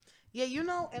Yeah, you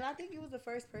know, and I think he was the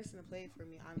first person to play it for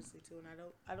me, honestly, too. And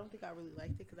I don't think I really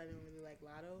liked it because I didn't really like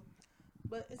Lotto.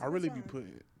 But it's a I good really song.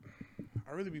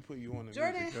 be putting you on the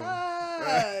Jordan, music, though.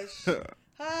 hush,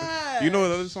 hush. You know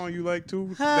what other song you like too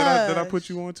Hush. that I put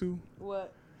you on to?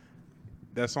 What?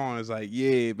 That song is like,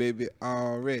 yeah, baby,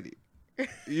 already.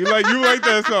 You like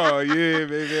that song, yeah,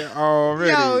 baby,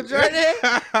 already. Yo, Jordan,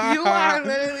 you are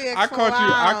literally a clown.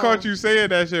 I caught you saying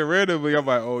that shit randomly. I'm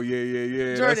like, oh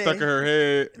yeah. Jordan, that stuck in her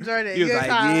head. Jordan, He was you're like,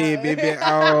 clown. yeah, baby,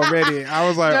 already. I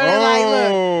was like, Jordan,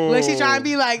 oh, like, look, she trying to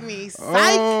be like me.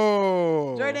 Psych.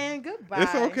 Oh, Jordan, goodbye.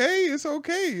 It's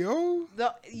okay, yo.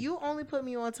 You only put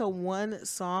me onto one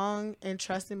song, and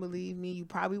trust and believe me, you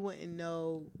probably wouldn't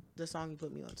know the song you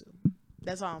put me onto.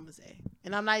 That's all I'm gonna say.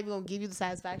 And I'm not even gonna give you the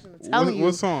satisfaction of telling you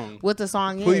what song? What the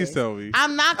song is. Please tell me.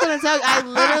 I'm not gonna tell you. I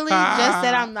literally just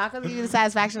said I'm not gonna give you the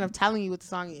satisfaction of telling you what the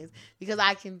song is because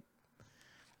I can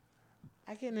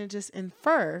just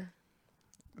infer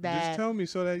that. Just tell me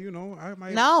so that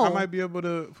I might be able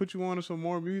to put you on to some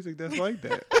more music that's like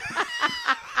that.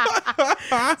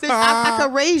 Since I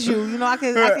could raise you, I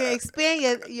can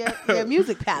expand your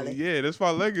music palette. Yeah, that's my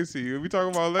legacy. We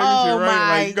talking about legacy,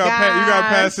 right? Like you got to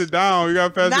pass it down. You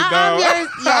got to pass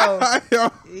it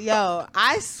down. Yo,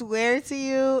 I swear to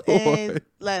you, and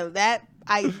like that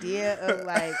idea of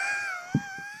like,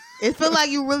 it feel like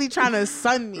you really trying to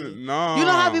sun me. No, you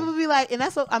know how people be like, and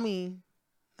that's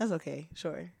okay,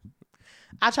 sure.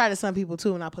 I try to sun people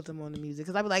too when I put them on the music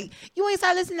because I be like, you ain't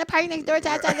start listening to Party Next Door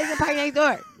till I start listening to Party Next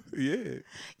Door. Yeah.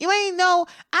 You ain't know.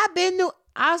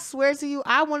 I swear to you,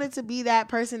 I wanted to be that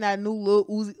person that knew Lil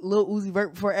Uzi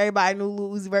Vert before everybody knew Lil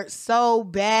Uzi Vert so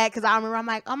bad. Because I remember I'm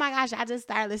like, oh my gosh, I just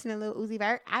started listening to Lil Uzi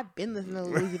Vert. I've been listening to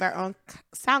Lil Uzi Vert on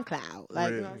SoundCloud.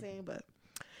 Like, really? You know what I'm saying? But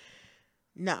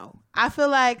no. I feel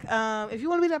like if you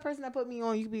want to be that person that put me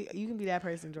on, you can be that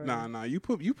person, Jordan. Nah, you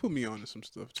put me on to some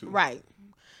stuff too. Right.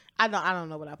 I don't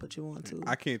know what I put you on to.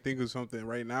 I can't think of something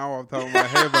right now off the top of my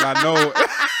head, but I know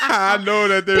I know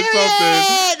that there's Period.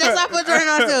 something. That's what I put Jordan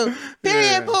on to.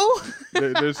 Period,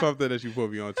 poo. There's something that you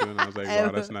put me on to, and I was like,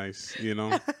 wow, that's nice,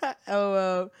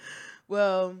 Oh,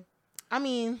 well, I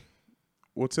mean.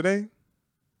 Well, today,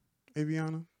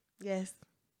 Aviana? Yes.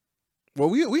 Well,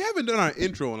 we haven't done our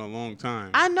intro in a long time.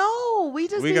 I know. We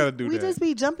gotta do that. We just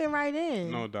be jumping right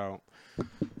in. No doubt.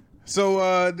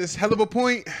 So, this hell of a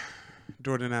point.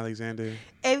 Jordan Alexander.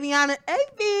 Aviana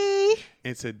AB.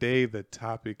 And today the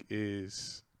topic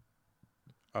is,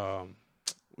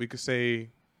 we could say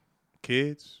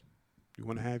kids. You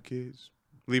want to have kids?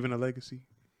 Leaving a legacy?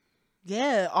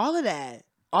 Yeah, all of that.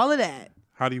 All of that.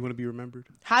 How do you want to be remembered?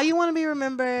 How you want to be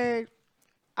remembered?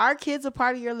 Are kids a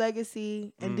part of your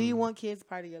legacy? And do you want kids a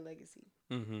part of your legacy?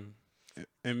 Mm-hmm.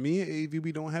 And me and AV,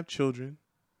 we don't have children,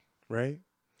 right?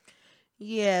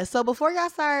 Yeah, so before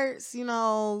y'all start,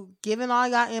 giving all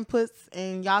y'all inputs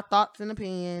and y'all thoughts and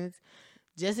opinions,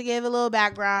 just to give a little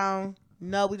background,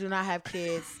 no, we do not have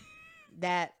kids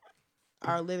that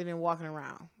are living and walking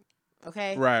around.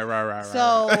 Okay? Right.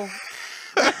 So,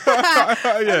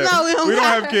 yeah, no, we don't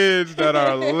have kids that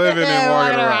are living and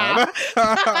walking around.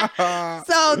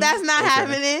 So that's not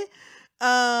happening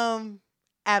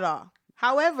at all.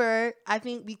 However, I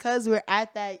think because we're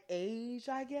at that age,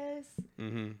 I guess,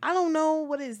 I don't know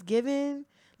what it's given.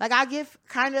 Like, I get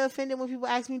kind of offended when people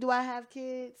ask me, do I have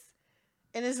kids?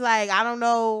 And it's like, I don't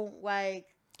know, like,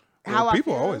 how I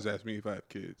people feel. always ask me if I have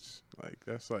kids. Like,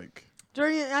 that's like...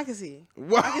 Jordan, I can see.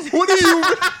 What are you...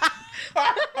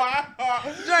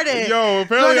 Jordan. Yo,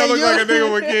 apparently I look like a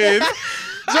nigga with kids.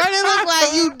 Jordan look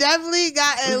like you definitely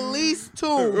got at least 2.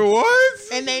 What?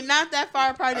 And they not that far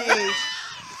apart in age.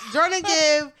 Jordan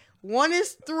give one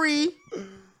is 3,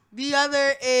 the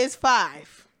other is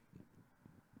 5.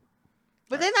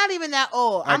 But they're not even that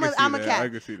old. I'm a cat. I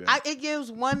can see that. It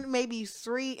gives one maybe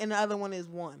 3 and the other one is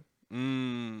 1.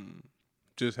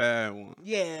 Just had one.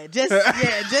 Yeah, just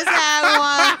had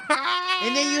one.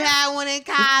 And then you had one in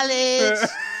college.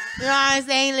 You know what I'm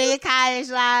saying? Live your college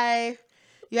life.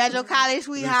 You had your college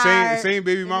sweetheart. Same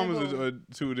baby mamas or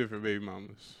 2 different baby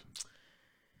mamas?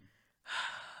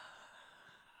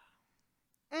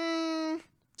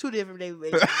 2 different baby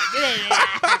mamas.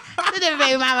 2 different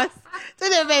baby mamas. 2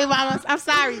 different baby mamas. I'm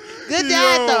sorry. Good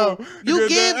dad though. You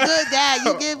give good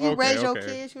dad. You raise your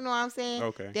kids. You know what I'm saying?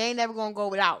 Okay. They ain't never gonna go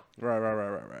without.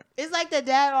 Right. It's like the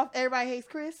dad off Everybody Hates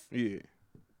Chris. Yeah.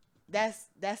 That's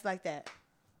like that.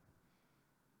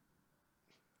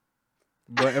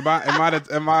 But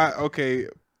am I okay?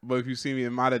 But if you see me,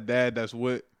 am I the dad that's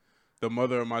with the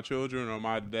mother of my children, or am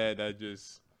I the dad that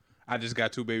I just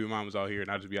got 2 baby mamas out here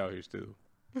and I just be out here still?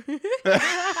 Both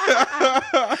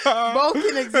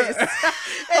can exist.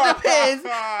 It depends.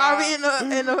 Are we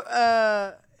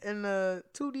in the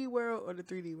 2D world or the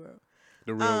 3D world?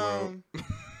 The real world.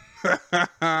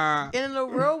 In the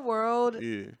real world,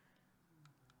 Yeah.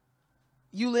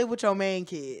 You live with your main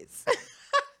kids.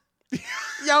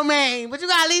 Your main, but you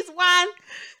got at least one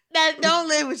that don't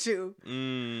live with you.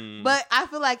 But I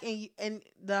feel like in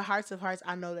the hearts of hearts,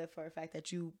 I know that for a fact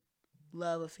that you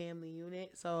love a family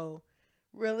unit. So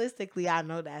realistically, I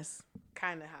know that's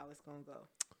kind of how it's gonna go.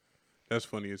 That's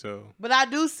funny as hell. But I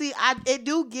do see, it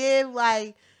do give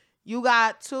like you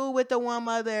got two with the one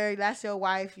mother. That's your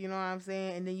wife. You know what I'm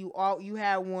saying? And then you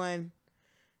had one,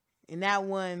 and that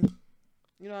one,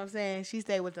 you know what I'm saying? She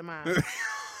stayed with the mom.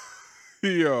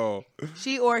 Yo.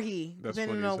 She or he, That's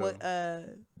depending on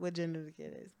what gender the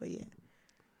kid is. But yeah.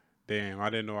 Damn, I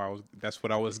didn't know that's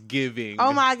what I was giving.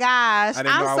 Oh my gosh.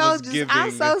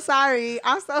 I'm so sorry.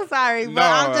 But No,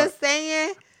 I'm just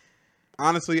saying.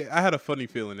 Honestly, I had a funny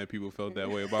feeling that people felt that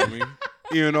way about me.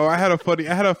 You know, I had a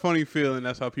funny feeling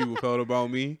that's how people felt about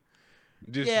me.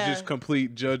 Just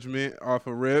complete judgment off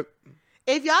a rip.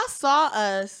 If y'all saw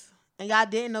us and y'all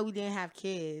didn't know we didn't have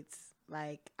kids,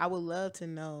 like I would love to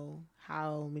know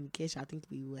how many kids y'all think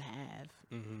we would have.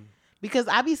 Mm-hmm. Because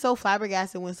I be so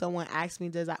flabbergasted when someone asks me,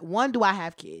 do I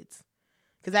have kids?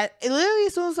 Because literally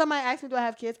as soon as somebody asks me, do I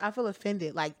have kids, I feel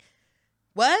offended. Like,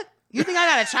 what? You think I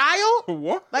got a child?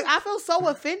 What? Like, I feel so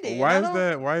offended. Why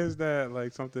is that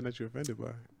like something that you're offended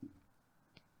by?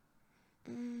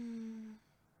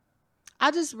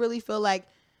 I just really feel like,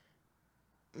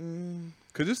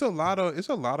 because it's a lot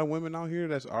of women out here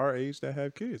that's our age that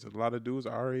have kids. A lot of dudes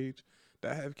our age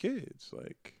that have kids.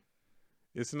 Like,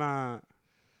 it's not.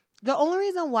 The only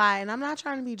reason why, and I'm not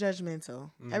trying to be judgmental.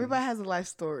 Mm-hmm. Everybody has a life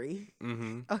story.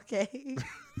 Mm-hmm. Okay.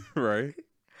 Right.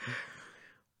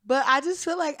 But I just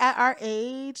feel like at our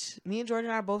age, me and Jordan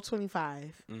are both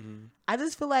 25. Mm-hmm. I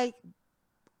just feel like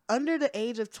under the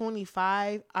age of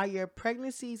 25, are your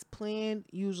pregnancies planned?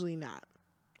 Usually not.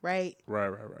 Right?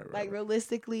 Right. Like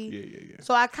realistically. Yeah.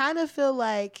 So I kind of feel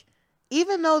like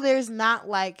even though there's not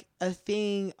like a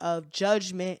thing of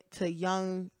judgment to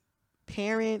young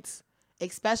parents,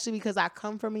 especially because I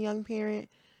come from a young parent,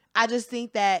 I just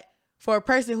think that for a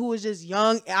person who is just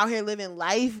young out here living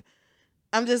life,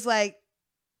 I'm just like,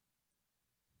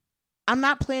 I'm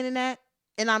not planning that,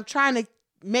 and I'm trying to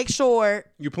make sure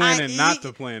you're planning not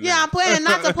to plan. Yeah, that. I'm planning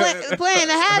not to plan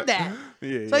to have that.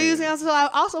 Yeah. So you see, so I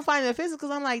also find it offensive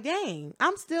because I'm like, dang,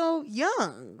 I'm still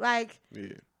young. Like,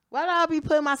 why do I be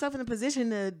putting myself in a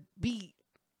position to be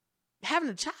having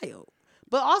a child?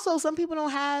 But also, some people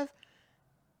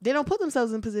they don't put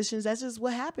themselves in positions. That's just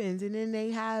what happens, and then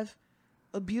they have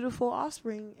a beautiful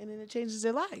offspring, and then it changes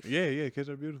their life. Yeah, kids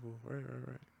are beautiful. Right.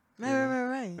 Right.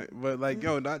 But like,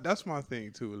 yo, that's my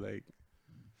thing too. Like,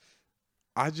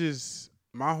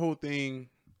 my whole thing,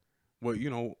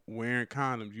 wearing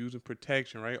condoms, using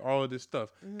protection, right? All of this stuff.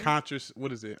 Mm-hmm.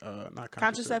 What is it? Not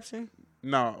contraception.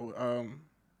 No,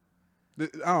 I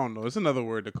don't know. It's another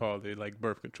word to call it, like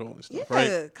birth control and stuff, yeah,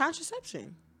 right?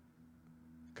 Contraception.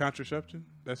 Contraception?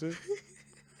 That's it?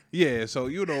 Yeah, so,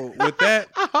 with that.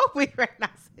 I hope we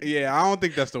recognize it. Yeah, I don't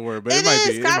think that's the word, but it might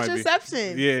be.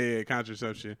 Contraception. Yeah,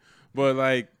 contraception. But,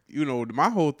 like, my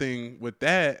whole thing with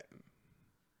that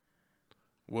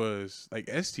was, like,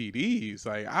 STDs.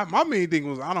 Like, my main thing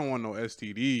was I don't want no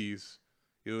STDs,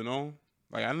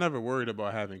 Like, I never worried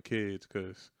about having kids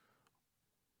because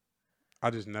I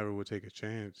just never would take a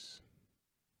chance.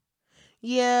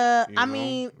 Yeah, I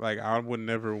mean. Like, I would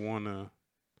never want to.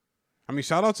 I mean,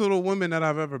 shout out to the women that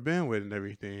I've ever been with and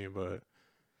everything, but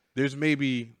there's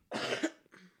maybe,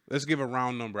 let's give a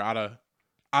round number, out of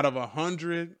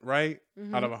 100, right?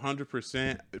 Mm-hmm. Out of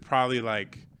 100%, probably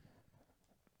like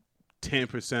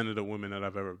 10% of the women that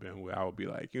I've ever been with, I would be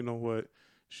like, you know what?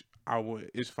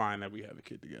 It's fine that we have a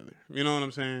kid together. You know what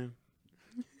I'm saying?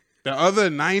 The other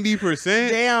 90%,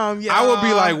 damn, I would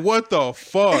be like, what the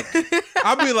fuck?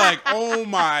 I'd be like, oh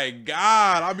my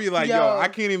God. I'd be like, yo, I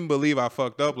can't even believe I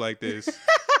fucked up like this.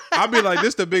 I'd be like,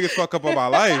 this the biggest fuck up of my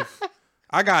life.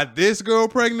 I got this girl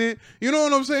pregnant. You know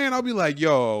what I'm saying? I'll be like,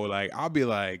 yo, like, I'll be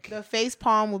like. The face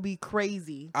palm will be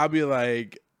crazy. I'll be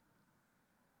like,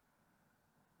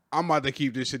 I'm about to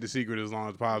keep this shit a secret as long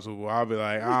as possible. I'll be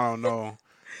like, I don't know.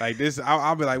 Like this,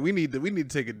 I'll be like, we need to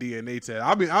take a DNA test.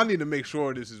 I need to make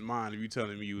sure this is mine. If you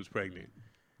telling me you was pregnant,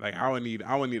 like I would need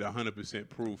 100%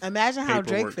 proof. Imagine how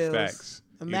Drake feels. Facts.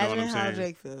 Imagine how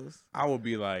Drake feels. I would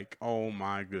be like, oh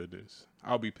my goodness,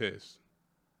 I'll be pissed.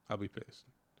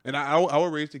 And I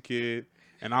would raise the kid,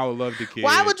 and I would love the kid.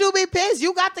 Why would you be pissed?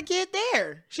 You got the kid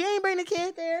there. She ain't bring the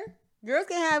kid there. Girls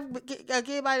can have a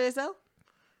kid by themselves.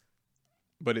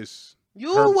 But it's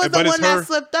you was the one that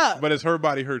slipped up. But it's her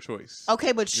body, her choice.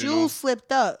 Okay, but you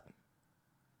slipped up.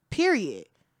 Period.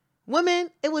 Women,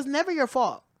 it was never your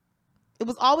fault. It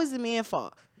was always the man's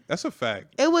fault. That's a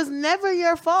fact. It was never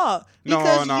your fault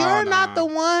because you're not the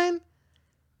one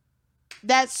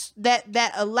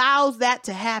that allows that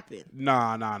to happen.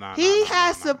 Nah. He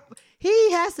has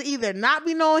to either not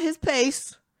be knowing his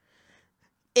pace.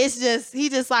 It's just he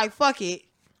just like fuck it,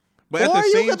 but or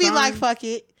you could be like fuck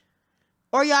it,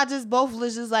 or y'all just both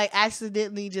was just like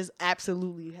accidentally just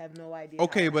absolutely have no idea.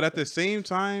 Okay, but at the same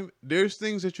time, there's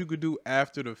things that you could do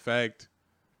after the fact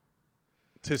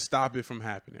to stop it from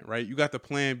happening, right? You got the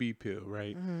Plan B pill,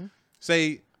 right? Mm-hmm.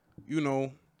 Say,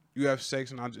 you have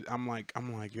sex, and I'm like,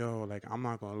 yo, like, I'm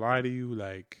not gonna lie to you,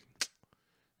 like,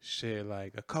 shit,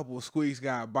 like, a couple of squeaks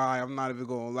got by, I'm not even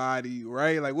gonna lie to you,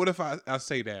 right? Like, what if I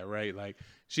say that, right? Like,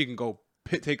 she can go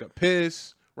take a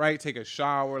piss, right? Take a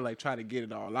shower, like, try to get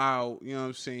it all out, you know what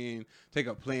I'm saying? Take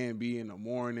a Plan B in the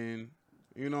morning,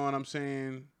 you know what I'm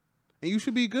saying? And you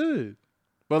should be good.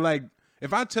 But, like,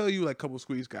 if I tell you, like, a couple of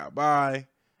squeaks got by,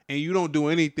 and you don't do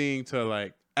anything to,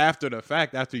 like, after the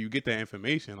fact, after you get that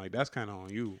information, like, that's kind of on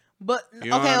you. But,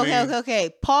 okay.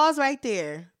 Pause right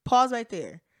there.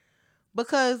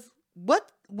 Because what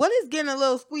is getting a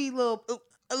little squeeze, a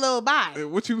little by?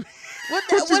 What you? What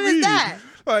is that?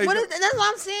 Like, that's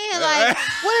what I'm saying. Like,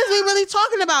 what is we really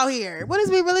talking about here? What is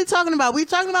we really talking about? We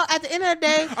talking about at the end of the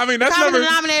day. I mean, that's the common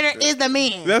denominator is the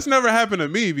man. That's never happened to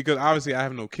me because obviously I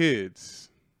have no kids.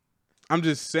 I'm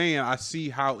just saying I see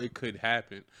how it could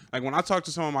happen. Like when I talk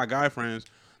to some of my guy friends,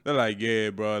 they're like, "Yeah,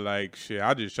 bro, like shit,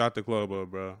 I just shot the club up,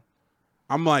 bro."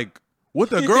 I'm like, "What,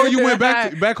 the girl you went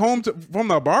back home from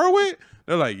the bar with?"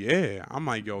 They're like, "Yeah." I'm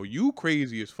like, "Yo, you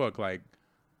crazy as fuck." Like,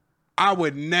 I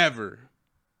would never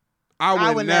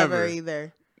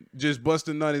either. Just bust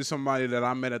a nut in somebody that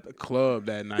I met at the club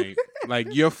that night. Like,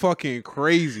 you're fucking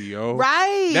crazy, yo.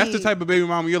 Right. That's the type of baby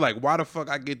mama you're like, why the fuck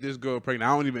I get this girl pregnant?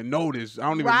 I don't even know this. I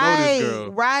don't even know this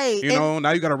girl. Right. You know,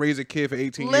 now you got to raise a kid for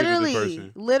 18 years with this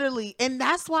person. Literally. And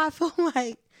that's why I feel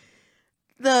like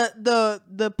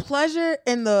the pleasure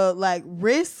and the like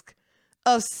risk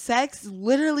of sex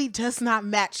literally does not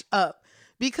match up.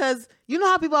 Because you know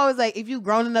how people always like, if you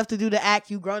grown enough to do the act,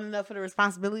 you grown enough for the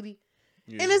responsibility.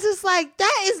 Yeah. And it's just like,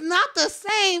 that is not the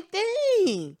same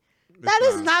thing. That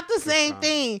is not the same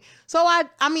thing. So,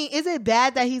 I mean, is it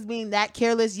bad that he's being that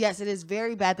careless? Yes, it is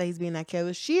very bad that he's being that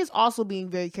careless. She is also being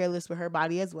very careless with her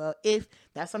body as well, if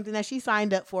that's something that she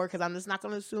signed up for, because I'm just not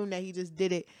going to assume that he just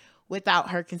did it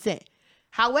without her consent.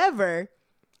 However...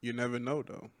 You never know,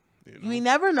 though. We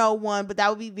never know, one, but that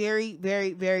would be very,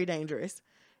 very, very dangerous.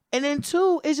 And then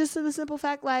two, it's just the simple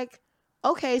fact, like,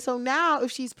 okay, so now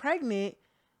if she's pregnant,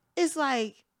 it's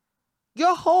like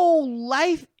your whole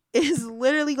life is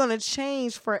literally going to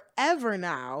change forever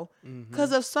now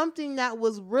because of something that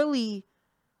was really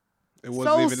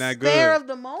even that good. Spare of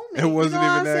the moment. It wasn't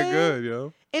even that good,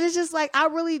 yo. And it's just like, I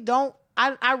really don't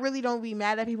be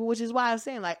mad at people, which is why I'm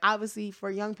saying, like, obviously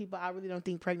for young people, I really don't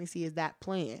think pregnancy is that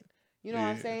planned. You know what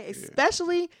I'm saying?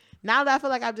 Especially now that I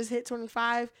feel like I've just hit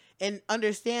 25 and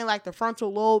understand like the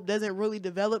frontal lobe doesn't really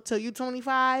develop till you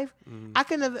 25. I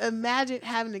couldn't have imagined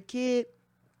having a kid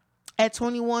at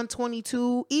 21,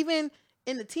 22, even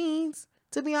in the teens,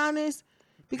 to be honest.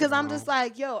 Because I'm just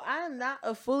like, yo, I am not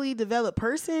a fully developed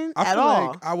person at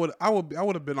all. Like I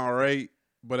would have been all right,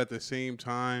 but at the same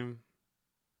time,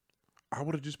 I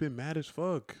would have just been mad as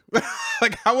fuck.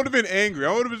 Like I would have been angry.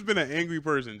 I would have just been an angry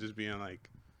person, just being like,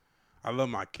 I love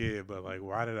my kid, but like,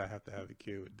 why did I have to have a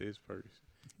kid with this person?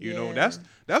 You know,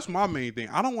 that's my main thing.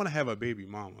 I don't want to have a baby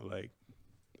mama. Like,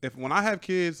 when I have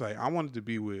kids, like, I want it to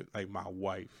be with like my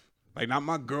wife, like not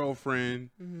my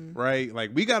girlfriend, right? Like,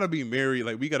 we gotta be married.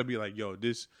 Like, we gotta be like, yo,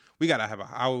 we gotta have a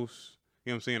house. You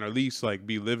know what I'm saying? Or at least like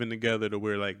be living together to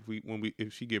where like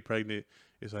if she get pregnant,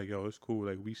 it's like, yo, it's cool.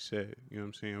 Like we set. You know what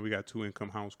I'm saying? We got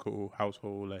 2-income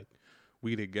household. Like,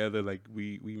 we together, like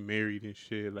we married and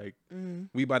shit, like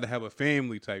we about to have a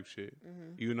family type shit,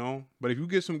 you know? But if you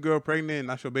get some girl pregnant and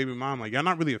that's your baby mom, like y'all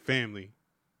not really a family.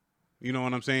 You know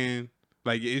what I'm saying?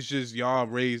 Like it's just y'all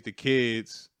raised the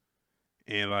kids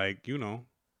and like, you know,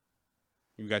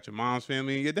 you got your mom's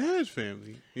family and your dad's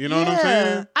family. You know what I'm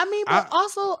saying? I mean, but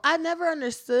also I never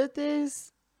understood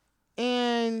this,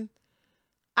 and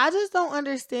I just don't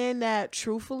understand that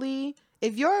truthfully.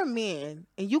 If you're a man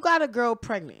and you got a girl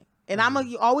pregnant, and I'm going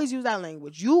to always use that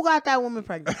language. You got that woman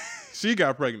pregnant. She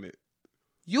got pregnant.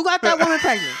 You got that woman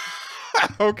pregnant.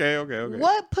 Okay.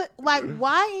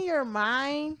 Why in your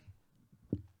mind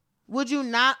would you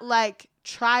not, like,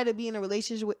 try to be in a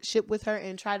relationship with her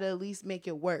and try to at least make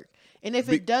it work? And if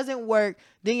it doesn't work,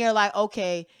 then you're like,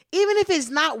 okay, even if it's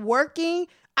not working,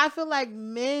 I feel like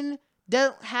men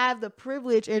don't have the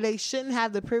privilege, or they shouldn't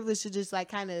have the privilege to just like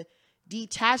kind of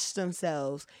detach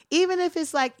themselves. Even if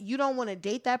it's like you don't want to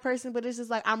date that person, but it's just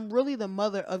like, I'm really the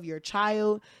mother of your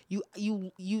child. You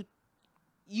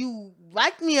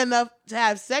like me enough to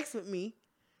have sex with me.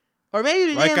 Or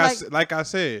maybe like I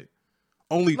said,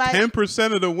 only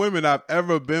 10% of the women I've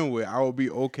ever been with, I would be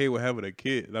okay with having a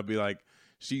kid. I'd be like,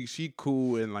 she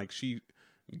cool and like she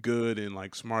good and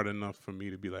like smart enough for me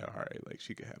to be like, all right, like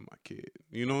she could have my kid.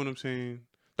 You know what I'm saying?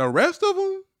 The rest of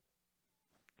them,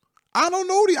 I don't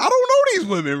know these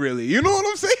women really. You know what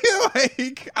I'm saying?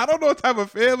 Like, I don't know what type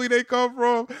of family they come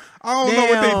from. I don't know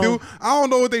what they do. I don't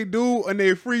know what they do in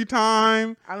their free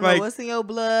time. I don't know what's in your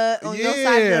blood on your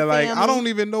side of the family. I don't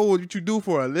even know what you do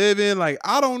for a living. Like,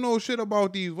 I don't know shit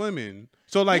about these women.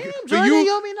 So like, damn, Jordan, you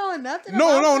don't be knowing nothing.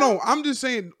 No. I'm just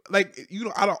saying, like, you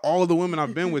know, out of all of the women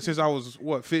I've been with since I was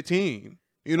 15.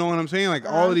 You know what I'm saying? Like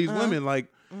all of these women, like.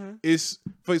 It's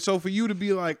for you to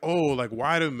be like, oh, like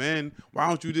why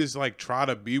don't you just like try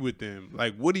to be with them?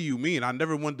 Like, what do you mean? I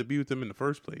never wanted to be with them in the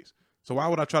first place. So why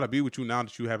would I try to be with you now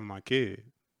that you having my kid?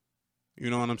 You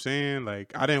know what I'm saying?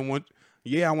 Like, I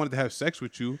wanted to have sex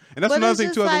with you. And that's another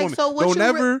thing to other women.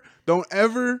 So don't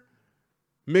ever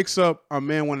mix up a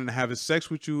man wanting to have sex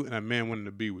with you and a man wanting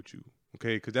to be with you.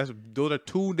 Okay, because those are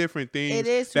two different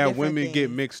things that women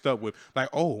get mixed up with. Like,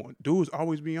 oh, dudes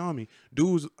always be on me.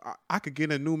 Dudes, I could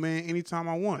get a new man anytime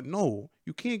I want. No,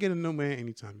 you can't get a new man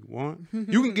anytime you want.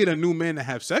 You can get a new man to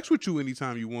have sex with you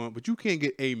anytime you want, but you can't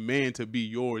get a man to be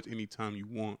yours anytime you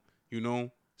want. You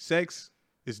know, sex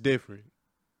is different.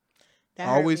 That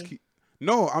always keep.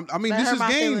 No, I mean, this is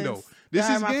game though. This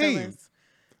is game.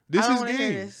 This is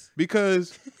game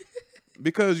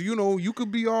because you know, you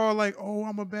could be all like, oh,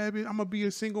 I'm a bad bitch, I'm gonna be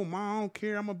a single mom, I don't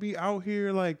care, I'm gonna be out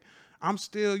here like I'm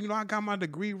still, you know, I got my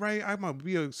degree right, I'm gonna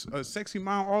be a sexy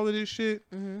mom, all of this shit.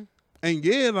 And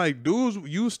yeah, like dudes,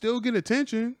 you still get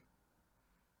attention.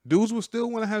 Dudes will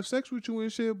still want to have sex with you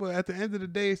and shit, but at the end of the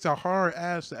day, it's a hard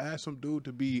ass to ask some dude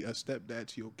to be a stepdad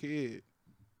to your kid.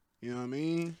 You know what I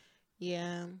mean?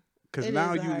 Yeah. Because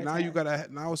now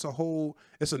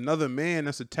it's another man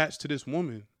that's attached to this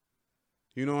woman.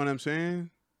 You know what I'm saying?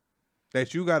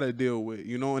 That you got to deal with,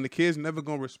 you know, and the kid's never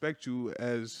going to respect you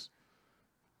as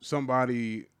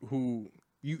somebody who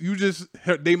you just,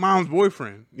 they mom's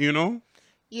boyfriend, you know?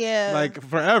 Yeah. Like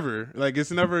forever. Like it's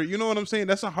never, you know what I'm saying?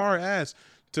 That's a hard ass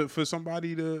for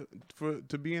somebody to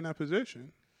be in that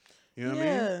position. You know what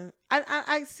I mean?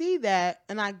 I see that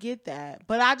and I get that.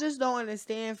 But I just don't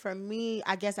understand, for me,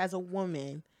 I guess as a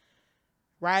woman,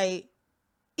 right?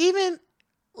 Even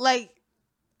like,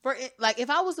 if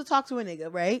I was to talk to a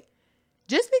nigga, right?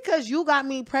 Just because you got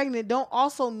me pregnant don't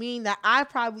also mean that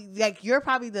you're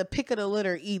probably the pick of the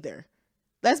litter either.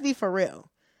 Let's be for real.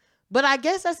 But I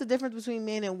guess that's the difference between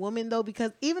men and women though,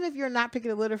 because even if you're not picking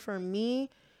the litter for me,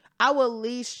 I will at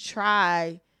least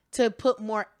try to put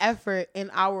more effort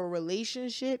in our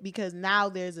relationship, because now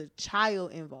there's a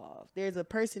child involved. There's a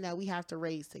person that we have to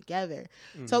raise together.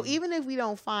 Mm-hmm. So even if we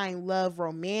don't find love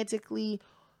romantically,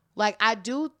 like I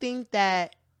do think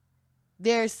that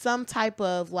there's some type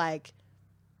of like,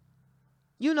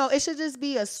 you know, it should just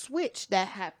be a switch that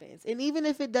happens. And even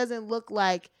if it doesn't look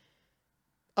like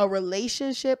a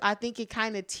relationship, I think it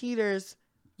kind of teeters,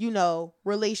 you know,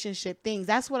 relationship things.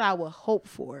 That's what I would hope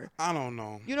for. I don't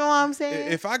know. You know what I'm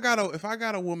saying? If I got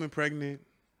a woman pregnant,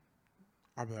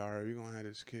 I'll be like, all right, we're gonna have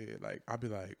this kid. Like, I'll be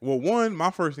like, well, my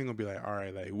first thing will be like, all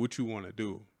right, like, what you want to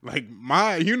do? Like,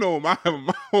 my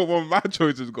what my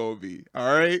choice is gonna be.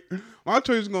 All right, my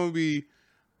choice is gonna be,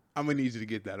 I'm gonna need you to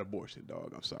get that abortion,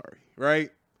 dog. I'm sorry, right?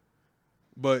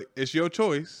 But it's your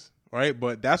choice, right?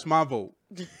 But that's my vote.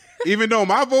 Even though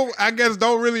my vote, I guess,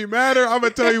 don't really matter, I'm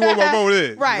gonna tell you what my vote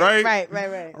is. Right.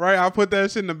 Right. I put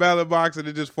that shit in the ballot box and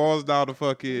it just falls down the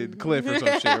fucking cliff or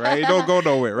some shit, right? It don't go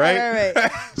nowhere, right?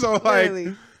 Right. So like,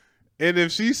 really? And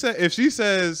if she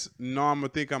says no, I'm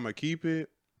gonna keep it.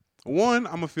 One,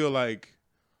 I'm gonna feel like,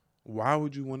 why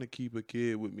would you want to keep a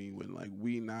kid with me when like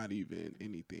we not even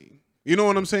anything? You know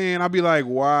what I'm saying? I'll be like,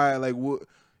 why? Like, what?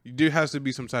 There has to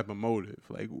be some type of motive.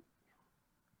 Like,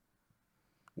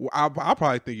 I'll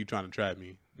probably think you're trying to trap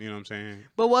me. You know what I'm saying?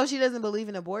 But what if she doesn't believe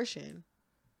in abortion?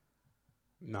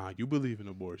 Nah, you believe in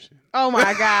abortion. Oh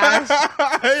my gosh.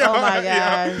 Oh my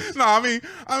gosh. No, I mean,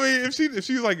 if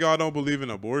she's like, y'all don't believe in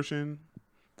abortion,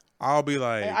 I'll be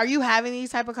like, are you having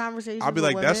these type of conversations? I'll be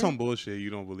like, women? That's some bullshit.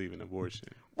 You don't believe in abortion.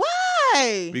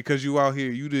 Why? Because you out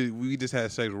here, we just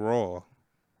had sex raw.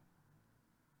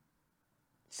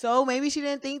 So maybe she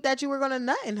didn't think that you were gonna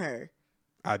nut in her.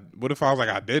 What if I was like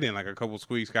I didn't? Like a couple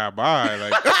squeaks got by.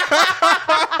 Like,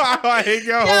 like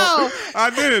yo,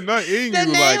 I didn't. Not in the you.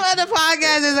 The name of the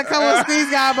podcast is a couple squeaks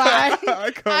got by.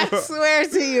 I swear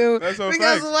to you. That's a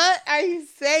because fact. What are you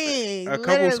saying? A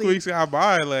couple squeaks got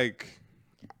by. Like,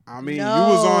 I mean, you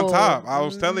was on top. I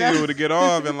was telling you to get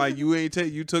off, and like you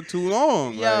took too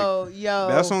long. Yo,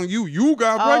 that's on you. You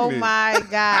got pregnant. Oh my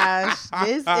gosh,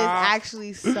 this is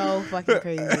actually so fucking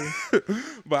crazy.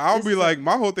 But I'll be like,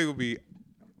 my whole thing would be,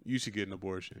 you should get an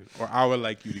abortion, or I would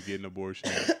like you to get an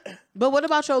abortion. But what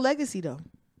about your legacy though?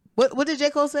 What did J.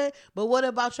 Cole say? But what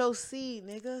about your seed,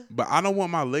 nigga? But I don't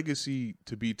want my legacy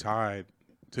to be tied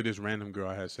to this random girl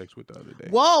I had sex with the other day.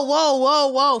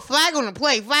 Whoa. Flag on the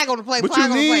play. What you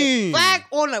mean? Flag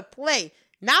on the play.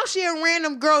 Now she a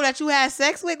random girl that you had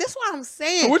sex with. That's what I'm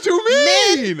saying. What you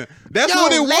mean? Men, that's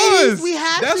what it ladies, was.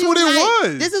 That's what it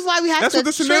was. This is why we have That's to.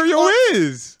 That's what the scenario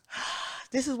is.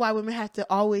 This is why women have to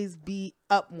always be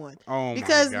up one. Oh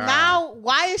because my God. Now,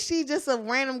 why is she just a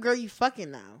random girl you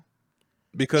fucking now?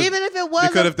 Because even if it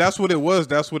was, if that's what it was,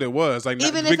 that's what it was. Like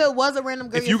even if it was a random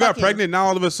girl, if you got pregnant, now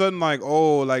all of a sudden, like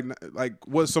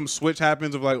what some switch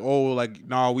happens of like, oh, like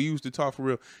nah, we used to talk for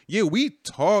real. Yeah, we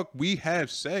talk, we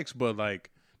have sex, but like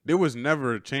there was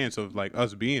never a chance of like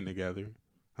us being together.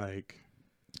 Like,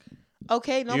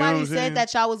 okay, nobody said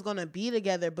that y'all was gonna be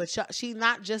together, but she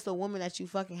not just a woman that you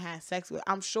fucking had sex with.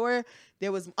 I'm sure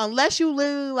there was, unless you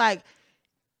literally like.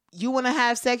 You want to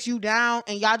have sex, you down,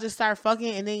 and y'all just start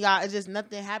fucking, and then it just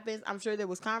nothing happens. I'm sure there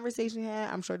was conversation had.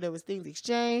 I'm sure there was things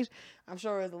exchanged. I'm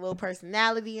sure there was a little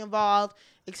personality involved,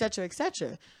 et cetera, et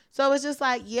cetera. So it's just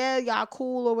like, yeah, y'all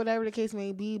cool or whatever the case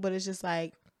may be, but it's just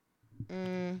like,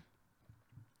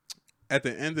 at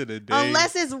the end of the day,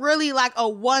 unless it's really like a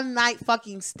one night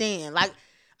fucking stand. Like,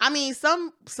 I mean,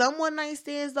 some one night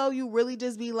stands though, you really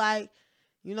just be like,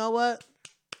 you know what?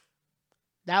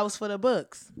 That was for the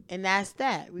books, and that's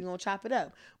that. We're going to chop it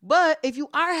up. But if you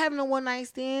are having a one-night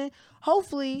stand,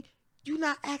 hopefully you're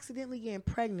not accidentally getting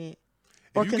pregnant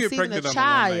or conceiving a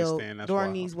child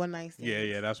during these one-night stands.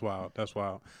 Yeah, that's wild. That's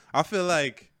wild. I feel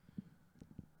like...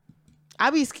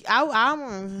 I'm... All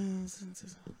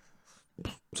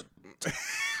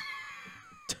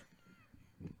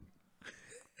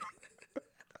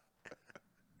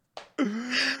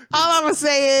I'm going to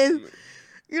say is...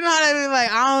 You know how they be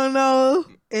like, I don't know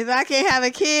if I can't have a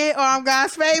kid or I'm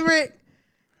God's favorite.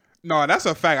 No, that's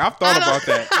a fact. I've thought about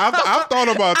that. I've thought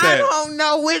about that. I don't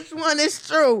know which one is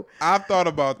true. I've thought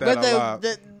about that a lot.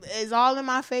 It's all in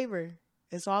my favor.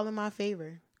 It's all in my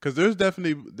favor. Because there's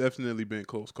definitely been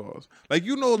close calls. Like,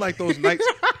 you know, like those nights.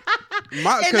 And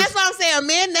that's what I'm saying. A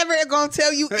man never gonna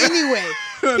tell you anyway.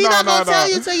 He's not gonna tell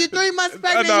you till you're 3 months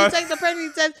pregnant. You take the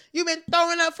pregnancy test. You've been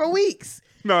throwing up for weeks.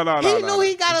 No. He knew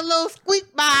he got a little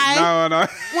squeak by. No.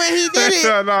 When he did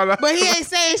it. No. But he ain't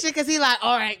saying shit because he like,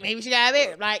 all right, maybe she got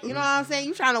it. Like, you know what I'm saying?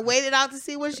 You trying to wait it out to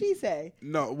see what she say.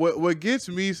 No, what gets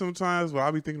me sometimes, what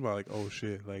I be thinking about, like, oh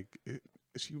shit, like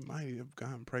she might have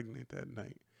gotten pregnant that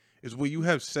night, is when you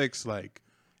have sex like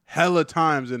hella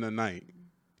times in a night.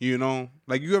 You know,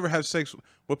 like you ever have sex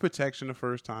with protection the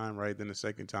first time, right? Then the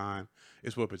second time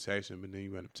it's with protection, but then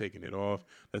you end up taking it off.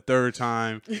 The third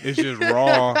time it's just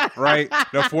raw, right?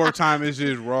 The fourth time it's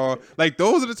just raw. Like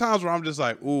those are the times where I'm just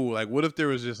like, ooh, like what if there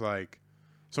was just like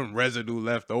some residue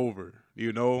left over,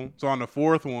 you know? So on the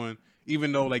fourth one,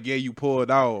 even though like, yeah, you pull it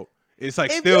out, it's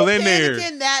like still in there.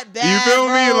 That bad, you feel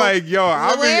bro, me? Like, yo,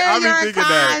 I be thinking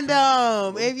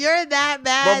condom. If you're that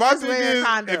bad, but my just thing wear is, a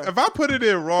condom. if I put it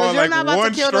in raw, like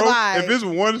one stroke, if it's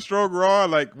one stroke raw,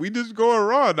 like we just going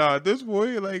raw now at this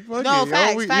point. Like, fuck no, it,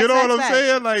 facts, you facts, know what I'm facts.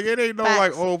 saying? Like, it ain't no Facts.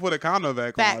 like, oh, put a condom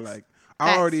back Facts. on. Like,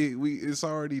 Facts. it's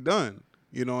already done.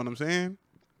 You know what I'm saying?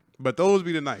 But those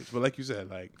be the nights. But like you said,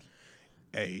 like,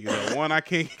 hey, you know, one, I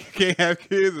can't have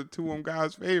kids, or two, I'm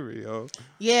God's favorite, yo.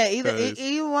 Yeah,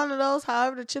 either one of those,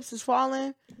 however the chips is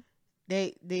falling,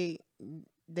 they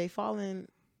fall in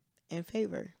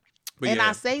favor. But and yeah.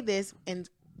 I say this in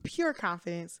pure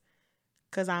confidence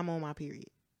because I'm on my period.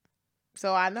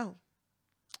 So I know.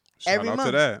 Shout out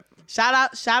to that.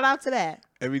 Shout out to that.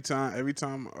 Every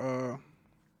time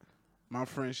my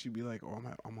friend, she be like, oh,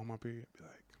 I'm on my period. Be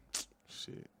like,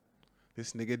 shit.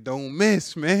 This nigga don't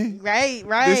miss, man. Right.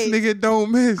 This nigga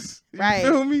don't miss. You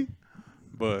feel me?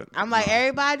 But I'm like,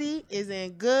 everybody is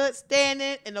in good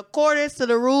standing in accordance to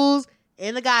the rules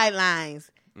and the guidelines.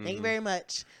 Thank you very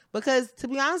much. Because to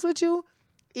be honest with you,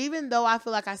 even though I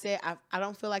feel like I said, I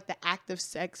don't feel like the act of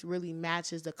sex really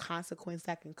matches the consequence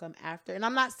that can come after. And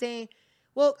I'm not saying,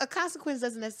 well, a consequence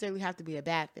doesn't necessarily have to be a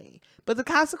bad thing. But the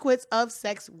consequence of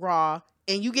sex raw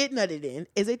and you get nutted in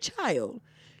is a child.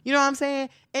 You know what I'm saying?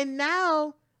 And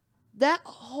now that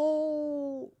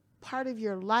whole part of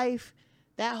your life,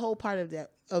 that whole part of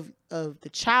that of the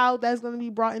child that's going to be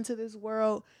brought into this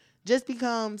world just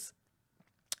becomes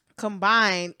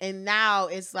combined, and now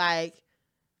it's like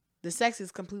the sex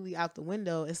is completely out the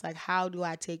window. It's like, how do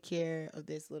I take care of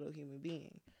this little human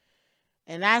being?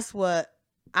 And that's what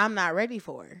I'm not ready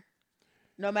for.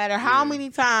 No matter how many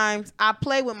times I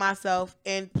play with myself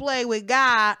and play with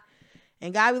God,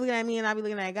 and God be looking at me and I be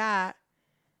looking at God,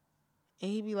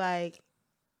 and he be like,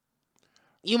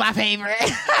 you my favorite. So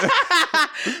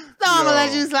I'm gonna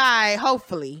let you slide,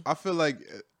 hopefully. I feel like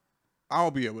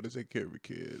I'll be able to take care of a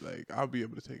kid. Like, I'll be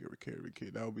able to take care of a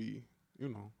kid. That'll be,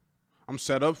 I'm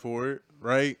set up for it,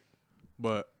 right?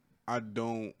 But I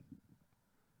don't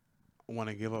want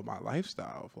to give up my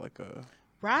lifestyle for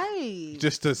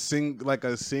just a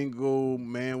single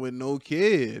man with no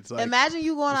kids. Like, imagine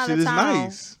you going out of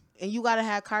town and you gotta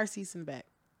have car seats in the back.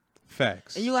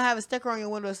 Facts. And you gonna have a sticker on your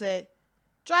window that said,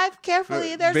 drive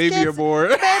carefully. There's baby kids, aboard.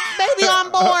 Baby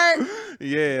on board.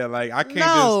 Yeah, like I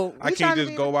can't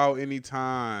just go out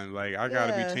anytime. Like, I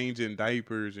gotta be changing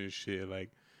diapers and shit. Like,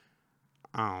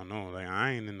 I don't know. Like,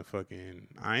 I ain't in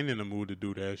the mood to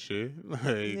do that shit.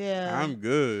 Like, I'm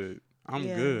good. I'm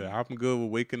good. I'm good with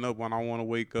waking up when I want to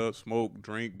wake up, smoke,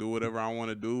 drink, do whatever I want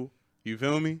to do. You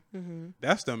feel me? Mm-hmm.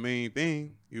 That's the main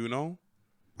thing,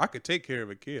 I could take care of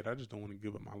a kid. I just don't want to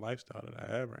give up my lifestyle that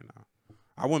I have right now.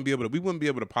 We wouldn't be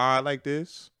able to pod like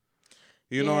this.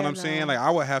 You know what I'm saying? Like, I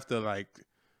would have to,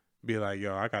 be like,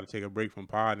 yo, I got to take a break from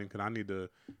podding because I need to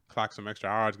clock some extra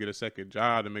hours, get a second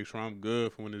job to make sure I'm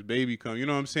good for when this baby comes. You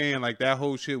know what I'm saying? Like, that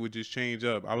whole shit would just change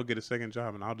up. I would get a second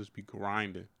job and I'll just be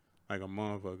grinding like a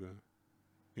motherfucker.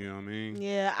 You know what I mean?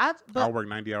 Yeah, I'll work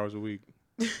 90 hours a week.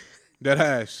 Dead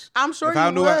ass. I'm sure if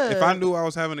I knew I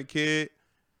was having a kid,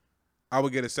 I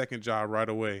would get a second job right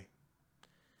away.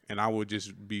 And I would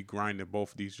just be grinding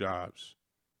both of these jobs.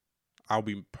 I'll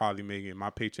be probably making, my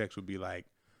paychecks would be like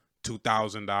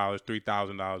 $2,000,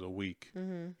 $3,000 a week.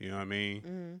 Mm-hmm. You know what I mean?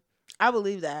 Mm-hmm. I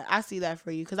believe that. I see that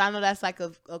for you. Because I know that's like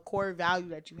a core value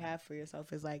that you have for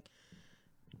yourself, is like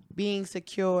being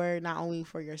secure, not only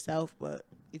for yourself, but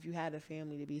if you had a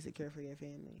family, to be secure for your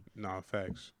family. No,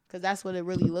 facts. Because that's what it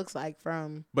really looks like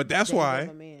from. But that's why.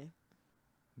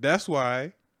 That's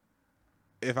why.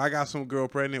 If I got some girl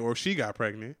pregnant, or she got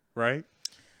pregnant, right?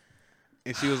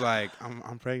 And she was like,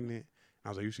 I'm pregnant. I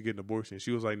was like, you should get an abortion.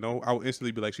 She was like, no. I would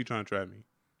instantly be like, she trying to trap me.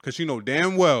 Because she know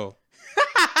damn well.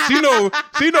 she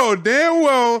know damn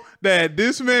well that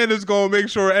this man is going to make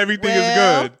sure everything is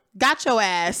good. Got your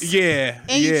ass. Yeah.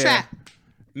 And you trapped.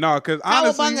 No, because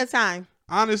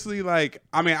honestly, like,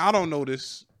 I mean, I don't know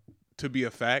this to be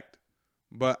a fact,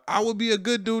 but I would be a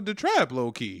good dude to trap,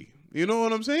 low key. You know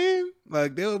what I'm saying?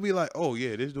 Like, they'll be like, oh,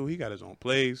 yeah, this dude, he got his own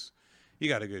place. He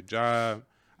got a good job.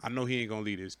 I know he ain't going to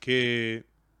leave his kid.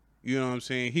 You know what I'm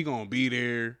saying? He going to be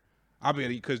there. I bet,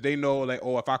 because they know, like,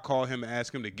 oh, if I call him and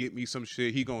ask him to get me some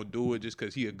shit, he going to do it just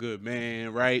because he a good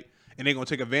man, right? And they going to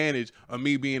take advantage of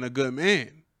me being a good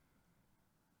man.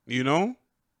 You know?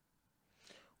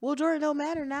 Well, Jordan, don't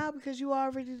matter now because you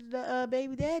already the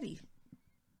baby daddy.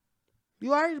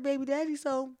 You already the baby daddy,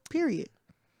 so period.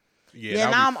 Yeah,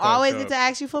 now I'm always get to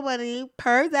ask you for money.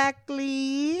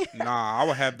 Exactly. Nah, I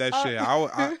would have that shit.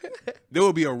 There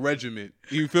would be a regiment.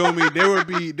 You feel me? There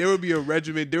would be a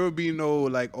regiment. There would be no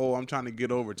like, oh, I'm trying to get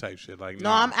over type shit. Like,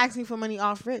 no, I'm asking for money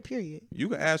off rip. Period. You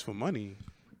can ask for money.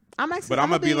 I'm asking. But I'm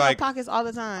gonna be like in your pockets all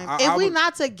the time. If we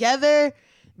not together,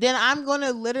 then I'm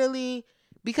gonna literally,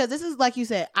 because this is like you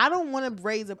said. I don't want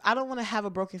to have a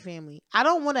broken family. I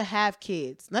don't want to have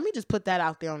kids. Let me just put that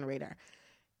out there on the radar.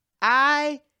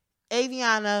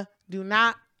 Aviana, do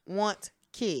not want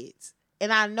kids.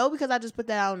 And I know because I just put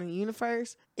that out in the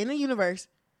universe,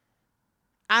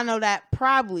 I know that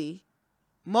probably,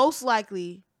 most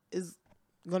likely, is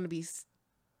going to be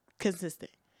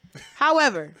consistent.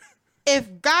 However,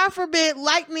 if God forbid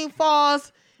lightning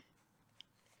falls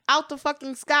out the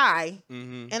fucking sky,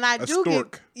 and I do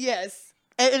get,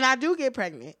 and I do get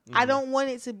pregnant, I don't want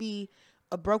it to be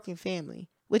a broken family.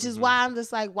 Which is why I'm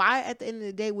just like, why at the end of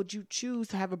the day would you choose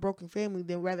to have a broken family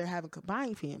than rather have a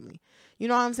combined family? You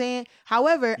know what I'm saying?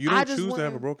 However, I just choose to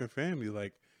have a broken family,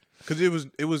 like, because it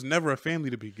was never a family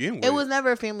to begin with. It was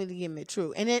never a family to begin with,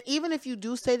 true. And then even if you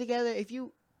do stay together, if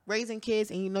you raising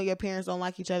kids and you know your parents don't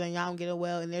like each other and y'all don't get it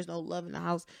well and there's no love in the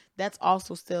house, that's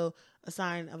also still a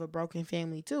sign of a broken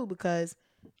family too, because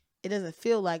it doesn't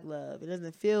feel like love. It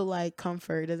doesn't feel like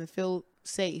comfort. It doesn't feel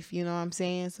safe. You know what I'm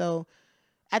saying? So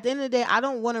at the end of the day, I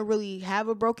don't want to really have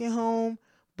a broken home,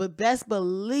 but best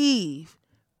believe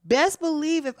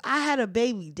if I had a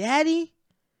baby daddy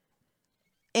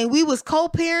and we was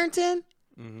co-parenting,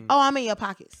 oh, I'm in your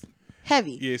pockets.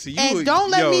 heavy. Yeah, see, and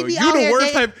don't let me be out here.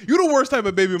 You the worst type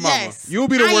of baby mama. Yes, You'll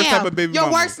be the worst type of baby mama.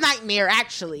 mama. Your worst nightmare,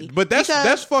 actually. But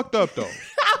that's fucked up though.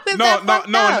 How is that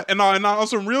fucked up? And on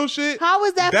some real shit. How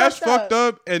is that? That's fucked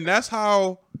up, and that's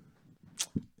how.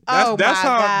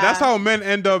 That's how men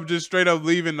end up just straight up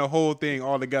leaving the whole thing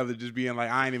altogether, just being like,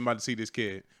 I ain't even about to see this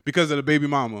kid because of the baby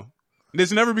mama. And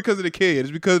it's never because of the kid.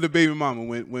 It's because of the baby mama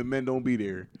when men don't be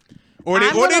there. Or they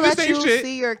just ain't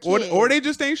shit. Or they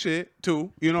just ain't shit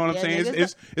too. You know what I'm saying?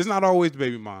 It's not always the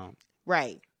baby mom.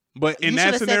 Right. But in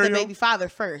that scenario, said the baby father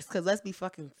first, because let's be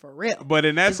fucking for real. But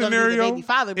in that scenario,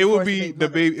 it will be the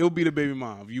baby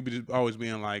mom. You be just always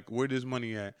being like, where this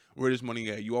money at? Where this money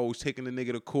at? You always taking the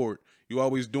nigga to court. You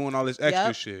always doing all this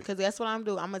extra shit. Because that's what I'm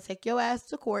doing. I'm gonna take your ass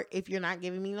to court if you're not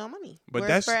giving me no money. But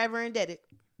We're forever indebted.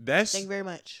 Thank you very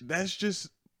much.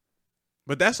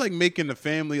 But that's like making the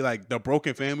family, like the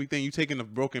broken family thing. You taking the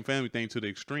broken family thing to the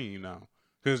extreme now,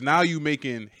 because now you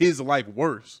making his life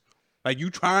worse. Like you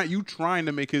trying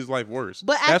to make his life worse.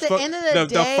 But at the end of the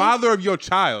day, the father of your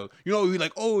child, you know, you're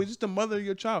like, oh, is this the mother of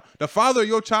your child? The father of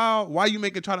your child, why you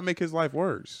try to make his life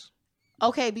worse?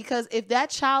 Okay, because if that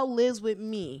child lives with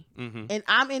me and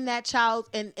I'm in that child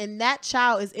and that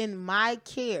child is in my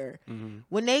care,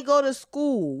 when they go to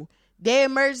school, their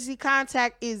emergency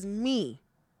contact is me.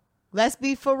 Let's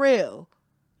be for real.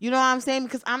 You know what I'm saying?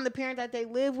 Because I'm the parent that they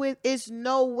live with. It's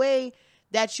no way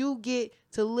that you get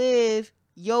to live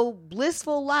your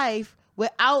blissful life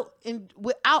without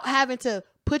having to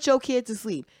put your kid to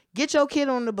sleep. Get your kid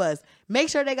on the bus. Make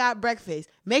sure they got breakfast.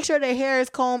 Make sure their hair is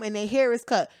combed and their hair is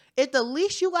cut. If the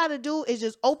least you got to do is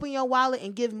just open your wallet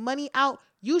and give money out,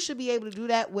 you should be able to do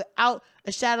that without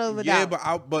a shadow of a doubt.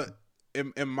 Yeah, but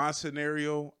in my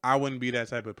scenario, I wouldn't be that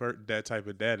type of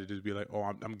dad to just be like, oh,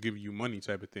 I'm giving you money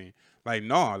type of thing. Like,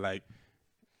 no, like.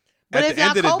 But if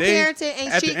y'all co-parenting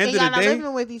and cheat and y'all not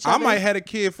living with each other, I might have a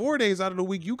kid 4 days out of the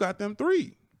week. You got them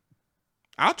 3.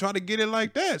 I'll try to get it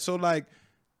like that. So like,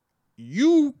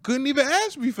 you couldn't even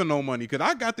ask me for no money because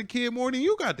I got the kid more than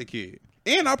you got the kid.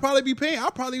 And I'll probably be paying.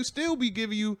 I'll probably still be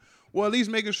giving you, well, at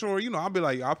least making sure, you know, I'll be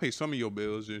like, I'll pay some of your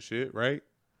bills and shit, right?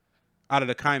 Out of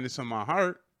the kindness of my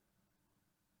heart.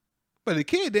 But the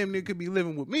kid damn near could be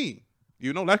living with me.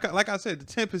 You know, like I said, the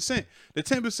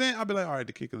 10%, I'll be like, all right,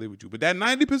 the kid can live with you. But that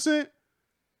 90%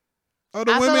 of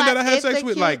the women that I had sex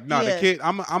with, like, the kid,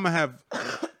 I'm going to have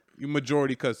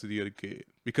majority custody of the kid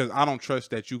because I don't trust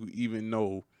that you even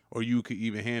know or you could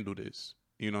even handle this.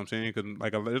 You know what I'm saying? Because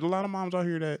like there's a lot of moms out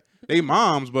here that they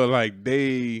moms, but like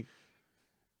they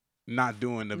not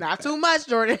doing the not too much,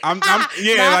 Jordan. I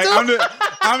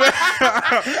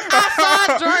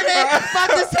saw Jordan about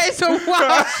to say some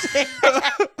wild shit.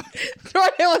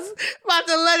 Jordan was about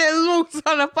to let it loose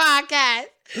on the podcast.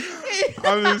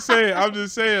 I'm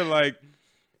just saying, like,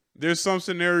 there's some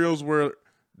scenarios where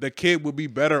the kid would be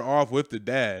better off with the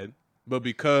dad, but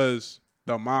because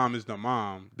the mom is the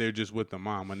mom, they're just with the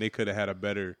mom, and they could have had a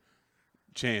better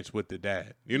chance with the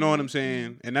dad. You know what I'm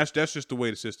saying? And that's just the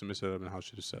way the system is set up and how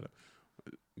shit is set up.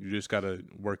 You just gotta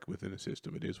work within the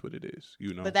system. It is what it is,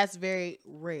 you know. But that's very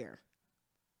rare.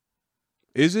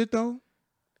 Is it though?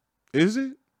 Is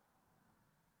it?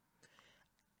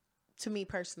 To me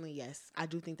personally, yes. I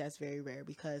do think that's very rare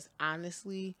because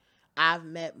honestly, I've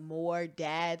met more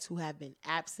dads who have been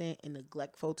absent and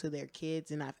neglectful to their kids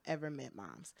than I've ever met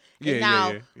moms.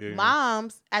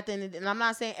 Moms, at the end of the day, and I'm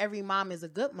not saying every mom is a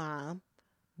good mom,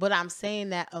 but I'm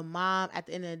saying that a mom, at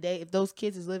the end of the day, if those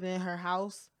kids is living in her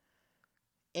house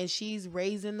and she's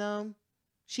raising them,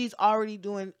 she's already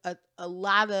doing a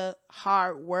lot of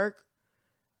hard work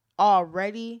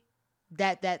already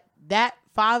that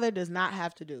father does not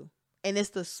have to do. And it's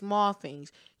the small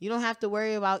things. You don't have to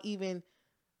worry about even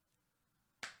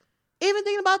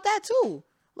thinking about that too.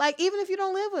 Like, even if you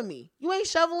don't live with me, you ain't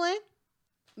shoveling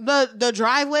the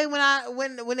driveway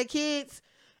when the kids,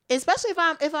 especially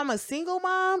if I'm a single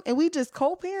mom and we just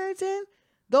co-parenting,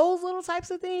 those little types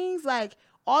of things, like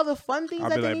all the fun things. I'll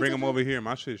be like, bring him over here.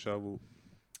 My shit shoveled.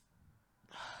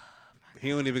 He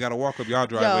don't even got to walk up y'all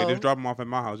driveway. Just drop him off at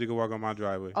my house. He can walk on my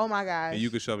driveway. Oh my gosh. And you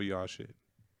can shovel y'all shit.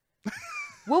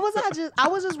 What was I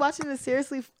was just watching the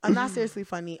not seriously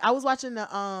funny. I was watching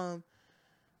the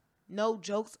No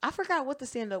Jokes. I forgot what the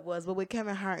stand-up was, but with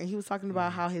Kevin Hart, and he was talking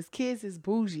about how his kids is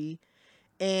bougie,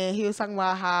 and he was talking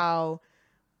about how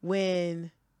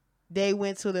when they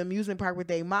went to the amusement park with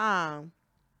their mom,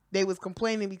 they was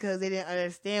complaining because they didn't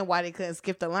understand why they couldn't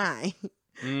skip the line.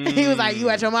 And he was like, "You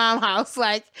at your mom's house,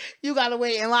 like you gotta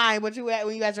wait in line, but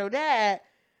when you at your dad,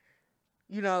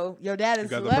 you know your dad is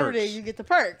a celebrity, you get the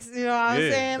perks." You know what I'm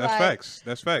saying? That's facts.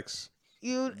 That's facts.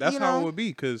 That's how it would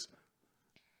be.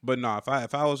 But no,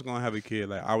 if I was gonna have a kid,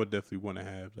 like I would definitely want to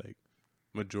have like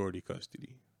majority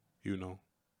custody, you know.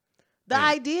 The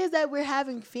idea is that we're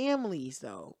having families,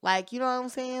 though. Like, you know what I'm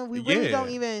saying? We really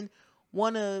don't even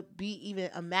want to be even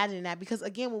imagining that. Because,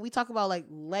 again, when we talk about, like,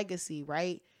 legacy,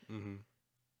 right? Mm-hmm.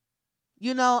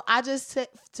 You know, I just,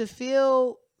 to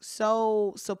feel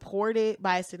so supported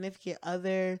by a significant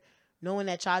other, knowing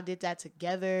that y'all did that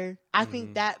together, I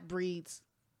think that breeds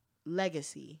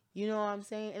legacy. You know what I'm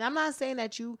saying? And I'm not saying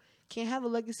that you can't have a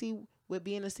legacy with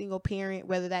being a single parent,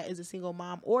 whether that is a single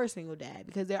mom or a single dad,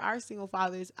 because there are single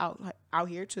fathers out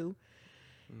here too.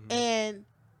 Mm-hmm. And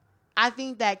I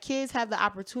think that kids have the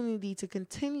opportunity to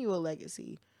continue a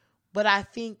legacy. But I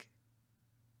think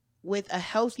with a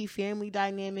healthy family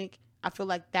dynamic, I feel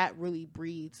like that really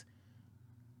breeds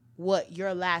what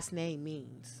your last name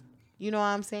means. You know what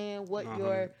I'm saying? What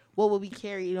will be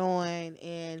carried on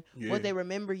and what they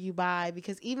remember you by.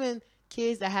 Because even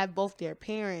kids that have both their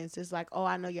parents, it's like, oh,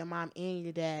 I know your mom and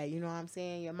your dad. You know what I'm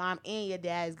saying? Your mom and your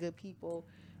dad is good people.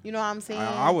 You know what I'm saying?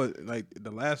 I would, like,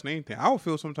 the last name thing, I would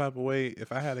feel some type of way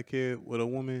if I had a kid with a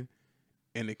woman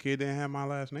and the kid didn't have my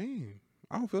last name.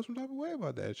 I would feel some type of way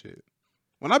about that shit.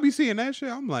 When I be seeing that shit,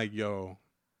 I'm like, yo.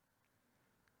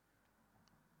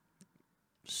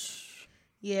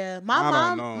 Yeah,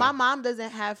 my mom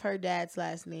doesn't have her dad's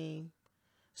last name.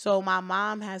 So my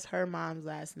mom has her mom's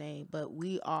last name, but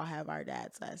we all have our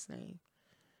dad's last name.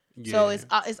 Yeah. So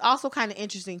it's also kind of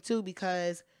interesting too,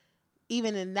 because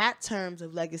even in that terms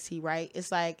of legacy, right?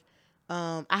 It's like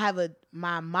I have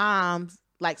my mom's,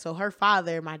 like, so her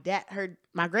father, my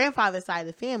grandfather's side of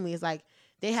the family is like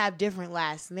they have different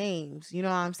last names. You know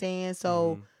what I'm saying?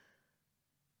 So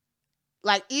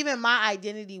like even my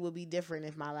identity would be different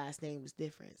if my last name was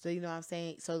different. So you know what I'm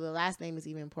saying? So the last name is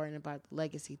even important about the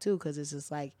legacy too, because it's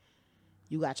just like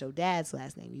you got your dad's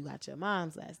last name, you got your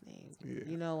mom's last name. Yeah.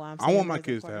 You know what I'm saying? I want my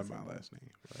kids to have my last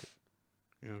name. Like,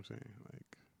 you know what I'm saying?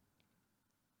 Like,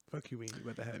 fuck you mean they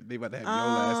about to have your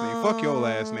last name. Fuck your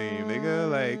last name, nigga.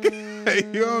 Like,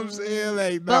 you know what I'm saying?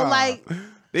 Like, nah. But like,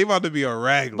 they about to be a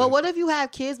raglan. But what if you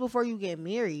have kids before you get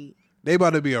married? They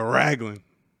about to be a raglan.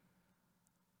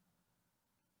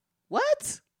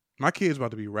 What? My kid's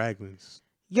about to be raglins.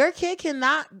 Your kid's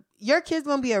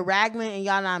gonna be a raglan and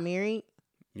y'all not married?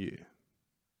 Yeah.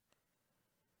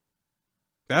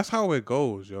 That's how it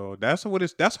goes, yo. That's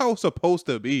how it's supposed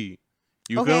to be.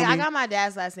 You feel me? I got my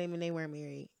dad's last name and they weren't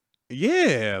married.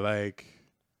 Yeah, like,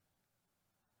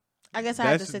 I guess I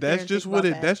have to sit there and think about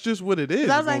that. That's just what it is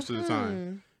most of the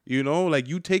time. You know, like,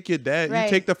 you take your dad, you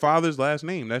take the father's last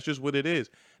name. That's just what it is.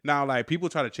 Now, like, people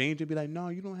try to change it, be like, no,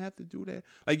 you don't have to do that.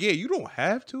 Like, yeah, you don't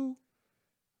have to,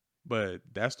 but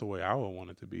that's the way I would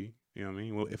want it to be. You know what I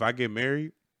mean? Well, if I get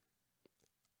married,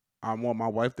 I want my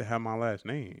wife to have my last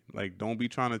name. Like, don't be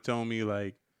trying to tell me,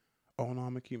 like, oh, no,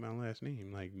 I'm going to keep my last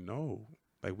name. Like, no.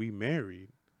 Like, we married.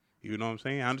 You know what I'm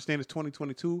saying? I understand it's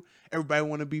 2022. Everybody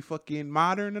want to be fucking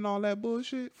modern and all that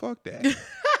bullshit. Fuck that.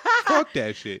 Fuck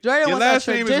that shit. Jordan your last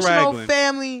name is Raglan.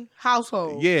 Family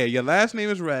household. Yeah, your last name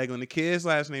is Raglan. The kid's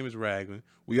last name is Raglan.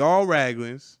 We all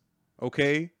Raglins,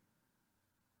 okay?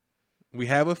 We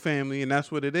have a family, and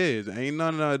that's what it is. Ain't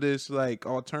none of this, like,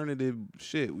 alternative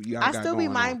shit. I still be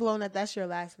mind blown that that's your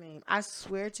last name. I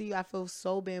swear to you, I feel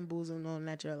so bamboozled knowing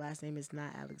that your last name is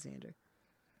not Alexander.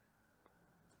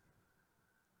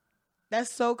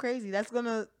 That's so crazy. That's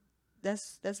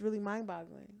really mind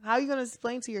boggling. How are you gonna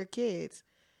explain to your kids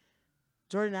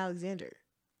Jordan Alexander?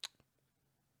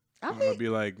 I'm gonna be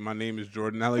like, my name is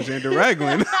Jordan Alexander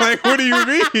Raglan. Like, what do you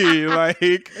mean? Like,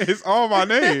 it's all my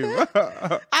name.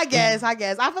 I guess. I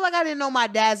feel like I didn't know my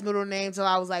dad's middle name till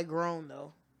I was like grown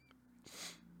though.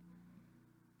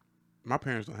 My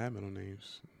parents don't have middle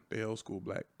names. They old school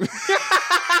black.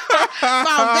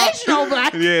 Foundational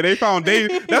black. Yeah,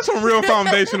 that's some real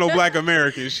foundational black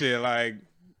American shit. Like,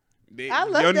 I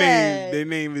love that. Their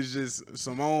name is just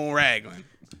Simone Raglan.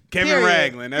 Kevin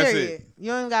Raglan, that's it. You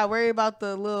don't even got to worry about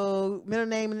the little middle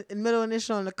name and middle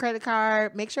initial on the credit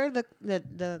card. Make sure the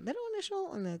middle initial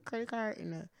on the credit card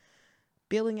and the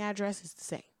billing address is the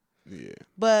same. Yeah.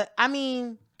 But, I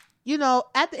mean, you know,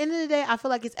 at the end of the day, I feel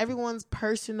like it's everyone's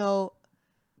personal,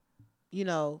 you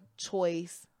know,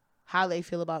 choice, how they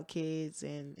feel about kids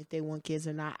and if they want kids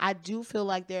or not. I do feel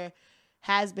like there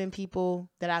has been people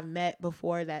that I've met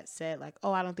before that said like,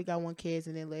 oh, I don't think I want kids.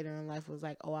 And then later in life was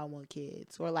like, oh, I want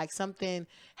kids. Or like something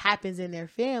happens in their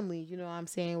family, you know what I'm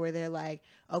saying? Where they're like,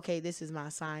 okay, this is my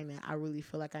sign that I really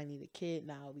feel like I need a kid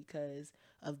now because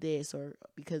of this or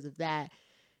because of that.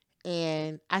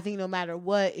 And I think no matter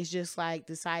what, it's just like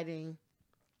deciding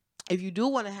if you do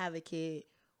want to have a kid,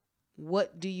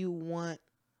 what do you want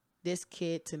this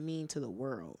kid to mean to the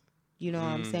world? You know what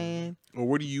I'm saying? Or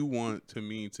what do you want to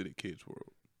mean to the kids'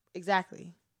 world?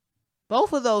 Exactly.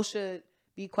 Both of those should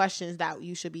be questions that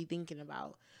you should be thinking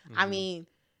about. Mm-hmm. I mean,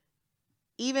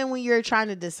 even when you're trying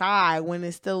to decide when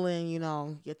it's still in,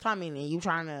 your tummy and you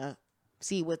trying to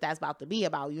see what that's about to be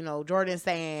about, Jordan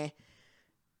saying,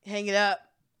 hang it up,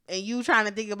 and you trying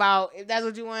to think about if that's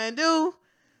what you want to do.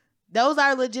 Those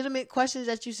are legitimate questions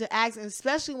that you should ask, and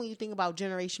especially when you think about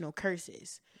generational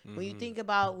curses. Mm-hmm. When you think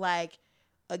about,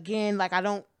 again, I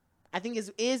think it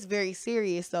is very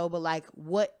serious though, but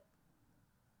what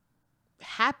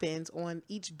happens on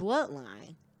each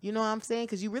bloodline? You know what I'm saying?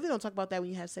 Because you really don't talk about that when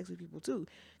you have sex with people too.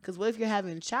 Because what if you're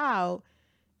having a child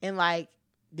and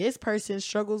this person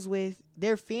struggles with,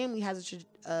 their family has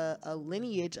a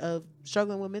lineage of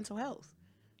struggling with mental health?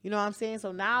 You know what I'm saying?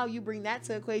 So now you bring that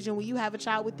to equation when you have a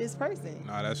child with this person.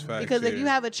 Nah, that's facts. Because if you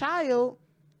have a child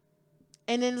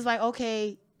and then it's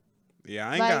okay. Yeah,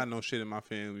 I ain't got no shit in my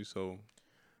family, so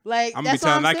I'm gonna be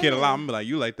telling that kid a lot. I'm gonna be like,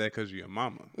 you like that because you're your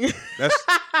mama. That's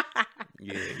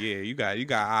yeah. You got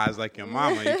eyes like your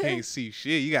mama. You can't see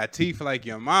shit. You got teeth like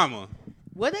your mama.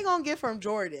 What they gonna get from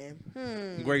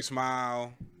Jordan? Great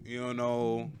smile.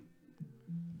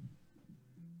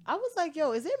 I was like,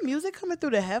 yo, is there music coming through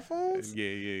the headphones?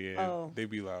 Yeah. Oh. They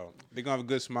be loud. They gonna have a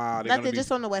good smile. Nothing,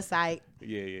 just on the west side.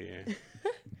 Yeah.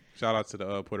 Shout out to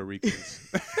the Puerto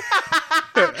Ricans.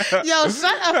 Yo,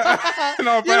 shut up.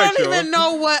 You don't even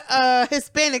know what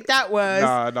Hispanic that was.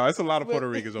 Nah, it's a lot of Puerto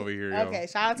Ricans over here. Okay,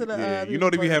 shout out to the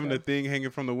they be having the thing hanging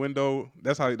from the window.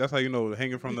 That's how you know,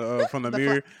 hanging from the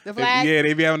mirror. The flag?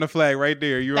 They be having the flag right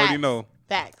there. You already know.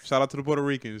 Facts. Shout out to the Puerto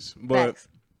Ricans. But Facts.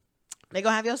 They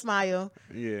gonna have your smile.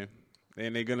 Yeah.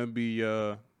 And they're gonna be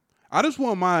I just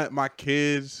want my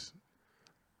kids,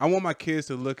 I want my kids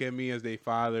to look at me as their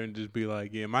father and just be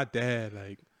like, yeah, my dad,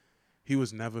 he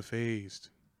was never fazed.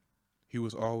 He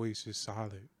was always just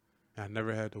solid. And I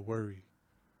never had to worry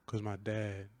because my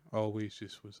dad always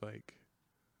just was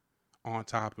on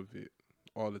top of it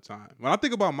all the time. When I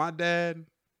think about my dad,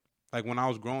 when I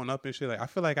was growing up and shit, I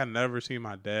feel like I never seen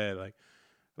my dad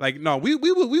no, we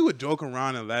would joke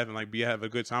around and laugh and have a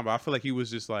good time, but I feel like he was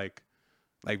just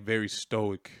very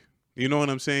stoic. You know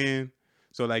what I'm saying?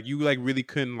 So you really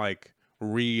couldn't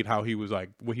read how he was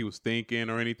what he was thinking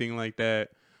or anything like that.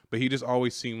 But he just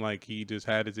always seemed like he just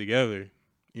had it together,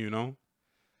 And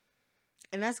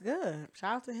that's good.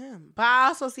 Shout out to him. But I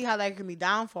also see how there can be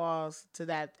downfalls to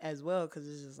that as well, because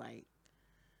it's just I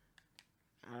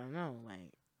don't know,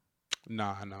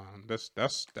 Nah.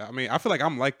 That's. I mean, I feel like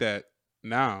I'm like that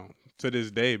now to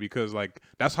this day because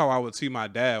that's how I would see my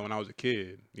dad when I was a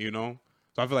kid, So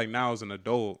I feel like now as an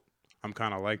adult, I'm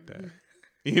kind of like that.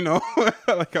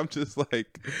 I'm just life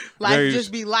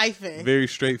just be lifing. Very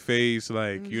straight face,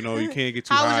 you can't get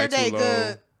too high, too low.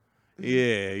 Good?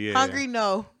 Yeah. Hungry?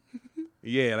 No.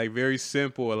 Yeah, very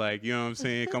simple, you know what I'm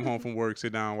saying? Come home from work,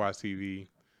 sit down, watch TV.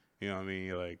 You know what I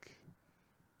mean?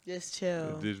 Just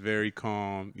chill. Just very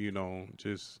calm,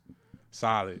 just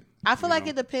solid. I feel like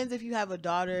it depends if you have a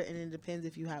daughter and it depends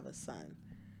if you have a son.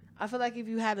 I feel like if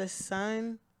you had a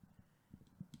son,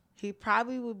 he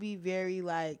probably would be very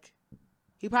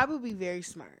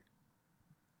smart.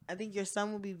 I think your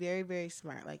son would be very, very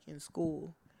smart, in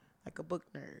school, a book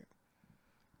nerd.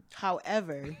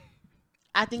 However,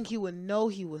 I think he would know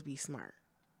he would be smart.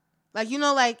 And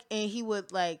he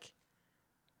would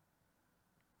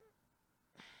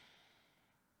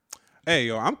Hey,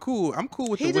 yo, I'm cool. I'm cool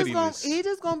with the wittiness. He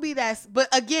just gonna be that, but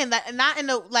again, not in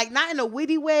a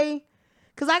witty way.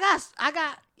 Cause I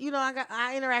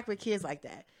interact with kids like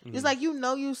that. Mm-hmm. It's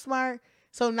you smart.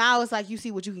 So now it's you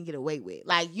see what you can get away with.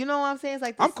 You know what I'm saying?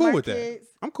 It's I'm cool with kids,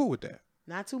 that. I'm cool with that.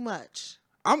 Not too much.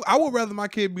 I would rather my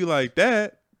kid be like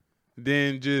that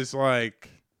than just I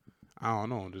don't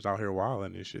know, just out here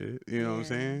wilding and shit. You know what I'm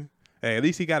saying? Hey, at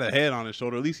least he got a head on his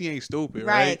shoulder. At least he ain't stupid,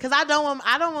 right? Because I don't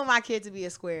want my kid to be a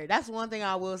square. That's one thing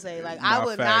I will say. I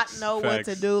would not know what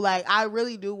to do. I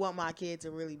really do want my kid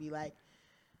to really be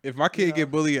if my kid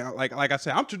get bullied, like I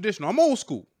said, I'm traditional. I'm old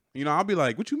school. I'll be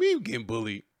like, what you mean getting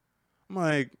bullied? I'm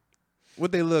like,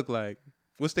 what they look like?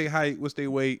 What's their height? What's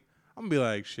their weight? I'm gonna be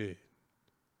like, shit.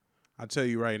 I tell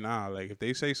you right now, if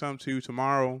they say something to you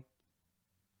tomorrow,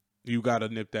 you gotta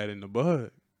nip that in the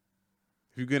bud.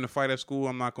 If you get in a fight at school,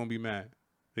 I'm not gonna be mad.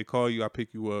 They call you, I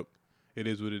pick you up. It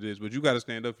is what it is. But you gotta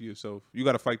stand up for yourself. You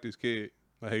gotta fight this kid,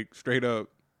 straight up.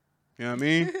 You know what I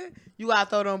mean? You gotta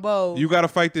throw them bows. You gotta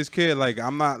fight this kid.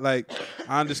 I'm not I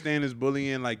understand this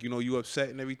bullying, you upset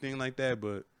and everything like that,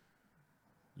 but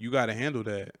you gotta handle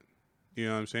that. You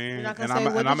know what I'm saying? And I'm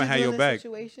gonna have your back.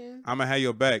 I'm gonna have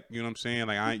your back. You know what I'm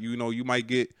saying? You might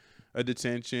get a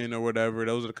detention or whatever.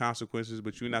 Those are the consequences,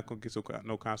 but you're not gonna get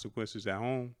no consequences at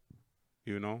home.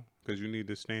 you know, because you need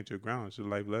to stand your ground. It's a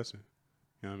life lesson.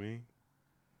 You know what I mean?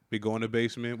 We go in the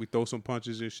basement, we throw some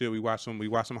punches and shit. We watch some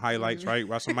highlights, right?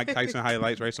 Watch some Mike Tyson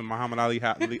highlights, right? Some Muhammad Ali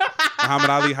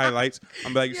highlights.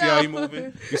 I'm like, you see how he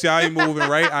moving? You see how he moving,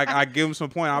 right? I give him some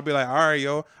point. I'll be like, all right,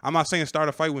 yo. I'm not saying start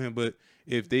a fight with him, but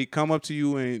if they come up to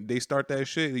you and they start that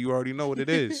shit, you already know what it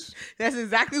is. That's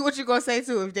exactly what you're gonna say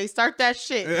too. If they start that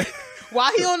shit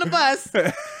while he on the bus,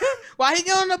 while he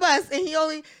get on the bus and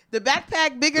the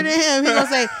backpack bigger than him, he gonna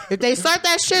say, if they start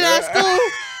that shit at school,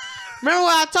 remember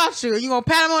what I taught you. You gonna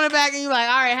pat him on the back and you like,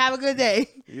 all right, have a good day.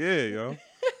 Yeah, yo.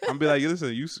 I'm be like,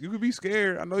 listen, you could be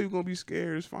scared. I know you're gonna be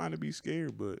scared. It's fine to be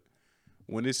scared, but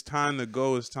when it's time to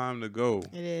go, it's time to go.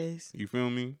 It is. You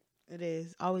feel me? It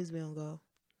is. Always be on go.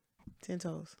 10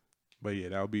 toes. But yeah,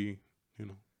 that'll be, you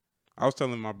know. I was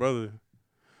telling my brother,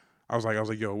 I was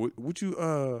like, yo,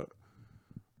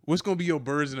 what's gonna be your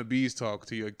birds and the bees talk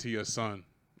to your son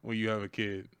when you have a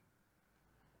kid?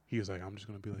 He was like, I'm just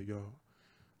gonna be like, yo,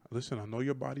 listen, I know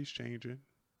your body's changing.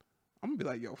 I'm gonna be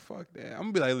like, yo, fuck that. I'm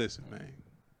gonna be like, listen, man,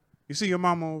 you see your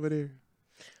mama over there?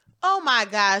 Oh my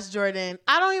gosh, Jordan.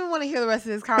 I don't even want to hear the rest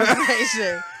of this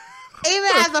conversation.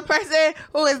 Even as a person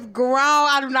who is grown,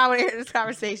 I do not want to hear this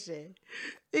conversation.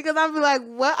 Because I'm be like,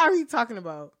 what are we talking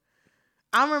about?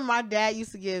 I remember my dad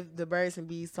used to give the birds and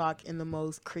bees talk in the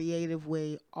most creative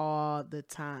way all the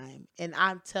time. And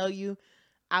I tell you,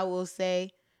 I will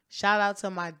say, shout out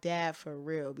to my dad for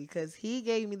real. Because he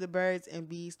gave me the birds and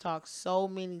bees talk so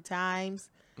many times.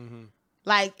 Mm-hmm.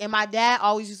 Like, and my dad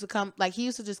always used to come, like, he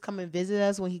used to just come and visit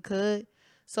us when he could.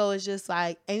 So it's just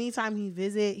like, anytime he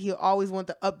visit, he'll always want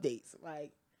the updates.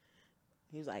 Like,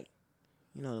 he was like,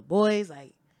 you know, the boys,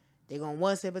 like, they're going to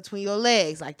want to sit between your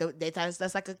legs. Like,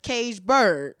 that's like a caged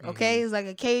bird, okay? Mm-hmm. It's like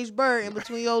a caged bird in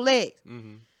between your legs.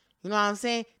 Mm-hmm. You know what I'm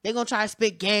saying? They're going to try to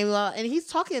spit game. And he's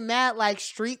talking mad, like,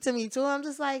 street to me, too. I'm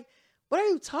just like, what are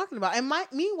you talking about? And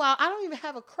meanwhile, I don't even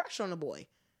have a crush on the boy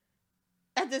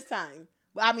at this time.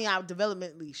 I mean, I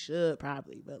developmentally should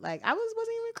probably, but, like, I wasn't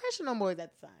even crushing on boys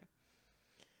at the time.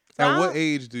 So at what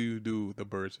age do you do the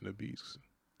birds and the bees?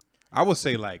 I would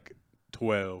say like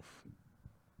 12.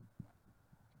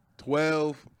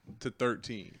 12 to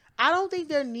 13. I don't think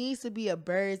there needs to be a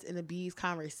birds and the bees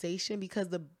conversation because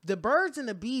the birds and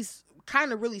the bees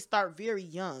kind of really start very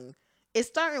young. It's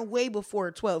starting way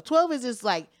before 12. 12 is just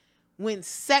like when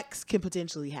sex can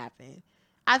potentially happen.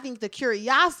 I think the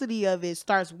curiosity of it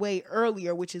starts way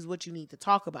earlier, which is what you need to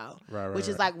talk about. Right, which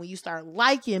is like when you start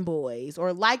liking boys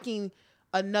or liking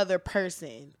another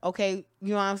person, okay? You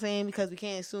know what I'm saying? Because we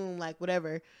can't assume, like,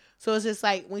 whatever. So it's just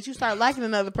like, once you start liking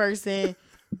another person,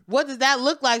 what does that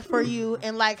look like for you?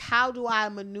 And, like, how do I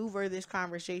maneuver this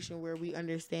conversation where we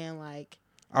understand, like...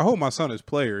 I hope my son is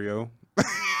player, yo.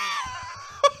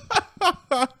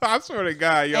 I swear to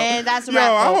God, yo. And that's yo,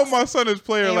 I hope my son is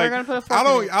player. And like, I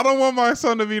don't want my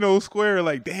son to be no square.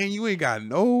 Like, dang, you ain't got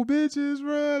no bitches,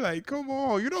 bro. Like, come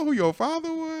on. You know who your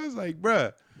father was? Like,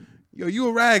 bruh. Yo, you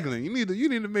a raglan. You need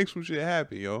to make some shit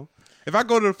happen, yo. If I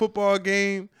go to the football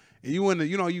game and you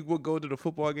would go to the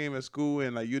football game at school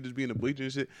and like you just be in the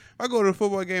bleachers and shit. If I go to the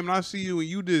football game and I see you and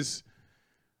you just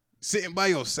sitting by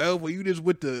yourself or you just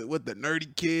with the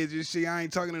nerdy kids and shit, I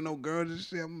ain't talking to no girls and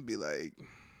shit, I'm gonna be like,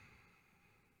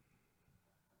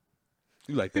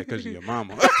 you like that because of your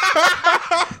mama.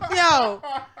 Yo,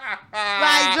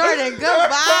 like Jordan,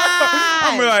 goodbye.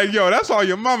 I'm like, yo, that's all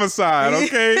your mama's side,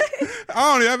 okay?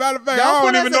 Matter of fact, I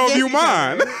don't even know if you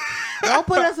mine. Don't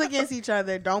put us against each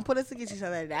other. Don't put us against each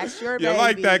other. That's your baby. You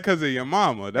like that because of your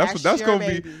mama. That's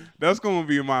gonna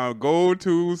be my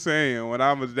go-to saying when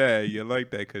I'm a dad. You like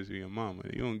that because of your mama.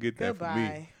 You don't get that from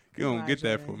me. You don't get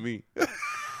that from me.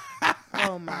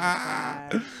 Oh my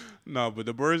God. No, but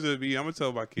the birds of the bee, I'm gonna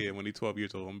tell my kid when he's 12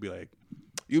 years old, I'm gonna be like,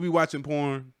 you'll be watching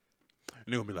porn, and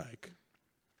they're gonna be like,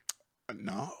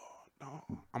 no.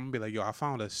 I'm gonna be like, yo, I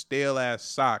found a stale ass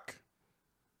sock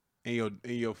in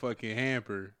your fucking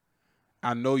hamper.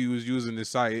 I know you was using this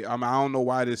sock. I don't know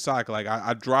why this sock, like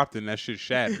I dropped it and that shit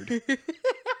shattered.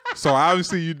 So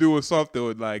obviously you doing something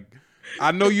with, like,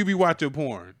 I know you be watching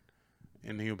porn.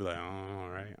 And he'll be like, oh, all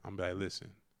right. I'm like, listen,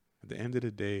 at the end of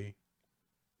the day,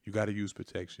 you got to use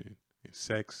protection. And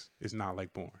sex is not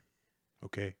like porn,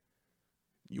 okay?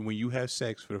 When you have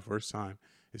sex for the first time,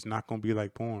 it's not going to be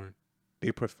like porn.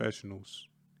 They professionals,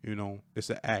 you know.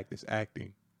 It's an act. It's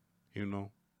acting, you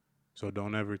know. So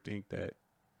don't ever think that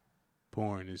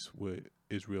porn is what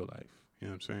is real life. You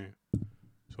know what I'm saying?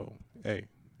 So, hey,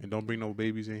 and don't bring no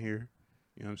babies in here.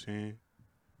 You know what I'm saying?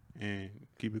 And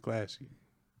keep it classy.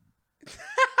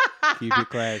 Keep it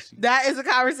classy. That is a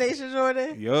conversation,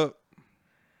 Jordan? Yup.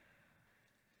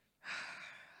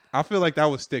 I feel like that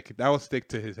would stick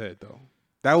to his head, though.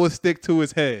 That would stick to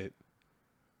his head.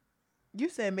 You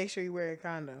said make sure you wear a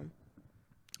condom.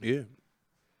 Yeah.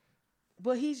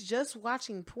 But he's just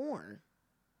watching porn.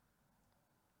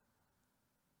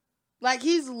 Like,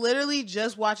 he's literally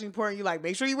just watching porn. You like,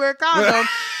 make sure you wear a condom.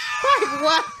 Like,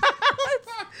 what?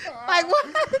 Like, what?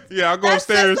 Yeah, I'll go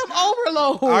upstairs. System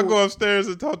overload. I'll go upstairs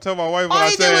and tell my wife what All I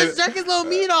he said. did was jerk his little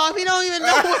meat off. He don't even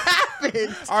know what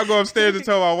happened. I'll go upstairs and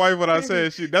tell my wife what I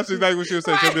said. That's exactly what she'll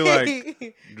say. She'll be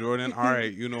like, Jordan, all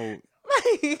right,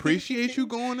 appreciate you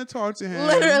going to talk to him.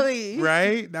 Literally.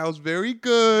 Right? That was very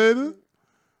good.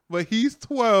 But he's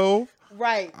 12.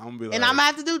 Right. I'm be like, and I'm going to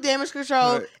have to do damage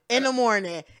control in the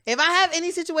morning. If I have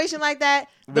any situation like that,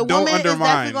 the woman is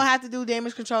definitely going to have to do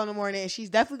damage control in the morning. And she's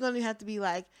definitely going to have to be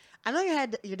like, I know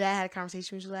your dad had a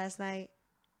conversation with you last night.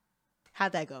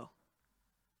 How'd that go?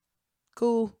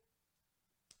 Cool.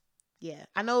 Yeah.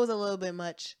 I know it was a little bit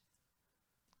much.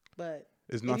 But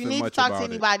if you need to talk to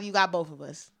anybody, you got both of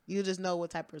us. You just know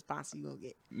what type of response you gonna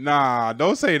get. Nah,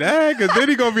 don't say that, because then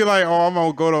he gonna be like, "Oh,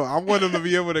 I want him to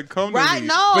be able to come to me."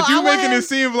 No, but you making it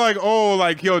seem like, oh,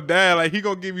 like your dad, like he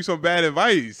gonna give you some bad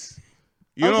advice.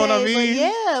 You know what I mean? But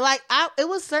yeah, like it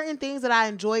was certain things that I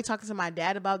enjoyed talking to my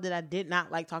dad about that I did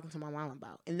not like talking to my mom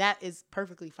about, and that is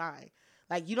perfectly fine.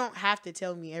 Like, you don't have to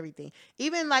tell me everything.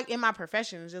 Even like in my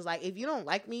profession, it's just like, if you don't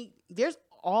like me, there's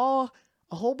a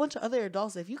whole bunch of other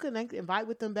adults. If you connect and vibe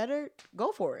with them better,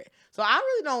 go for it. So I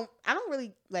don't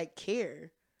really like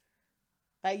care.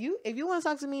 Like, if you want to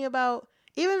talk to me about,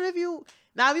 if you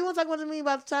want to talk to me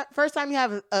about the first time you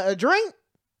have a drink,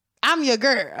 I'm your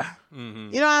girl.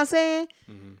 Mm-hmm. You know what I'm saying?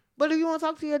 Mm-hmm. But if you want to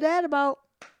talk to your dad about,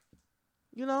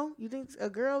 you think a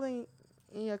girl in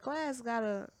your class got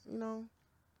a,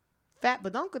 fat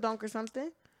badonkadonk or something,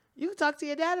 you can talk to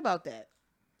your dad about that.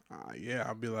 Yeah,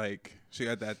 I'll be like, she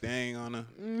got that thing on her.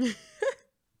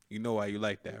 You know why you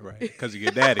like that, right? Because of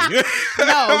your daddy. No.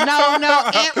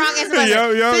 Ain't wrong answer.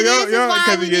 Yo.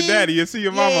 Because of your daddy. You see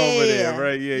your mama over there,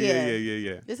 right?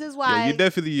 Yeah. This is why. Yeah, you're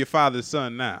definitely your father's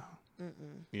son now.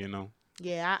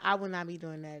 Yeah, I would not be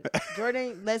doing that.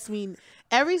 Jordan lets me,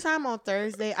 every time on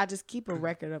Thursday, I just keep a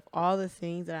record of all the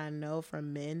things that I know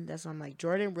from men. That's why I'm like,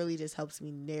 Jordan really just helps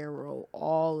me narrow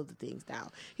all of the things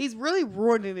down. He's really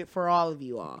ruining it for all of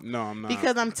you all. No, I'm not.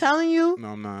 Because I'm telling you, no,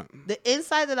 I'm not. The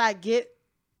insight that I get,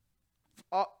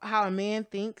 how a man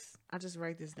thinks, I just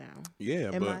write this down.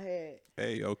 Yeah, in my head.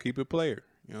 Hey, yo, keep it player.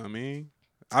 You know what I mean?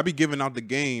 I be giving out the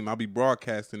game. I'll be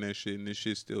broadcasting that shit, and this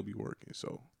shit still be working.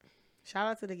 So, shout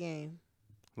out to the game.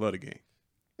 Love the game.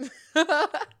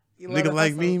 Nigga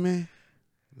like me, man.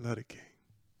 Love the game.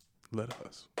 Love the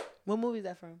hustle. What movie is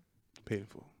that from? Paid in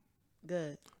Full.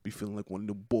 Good. Be feeling like one of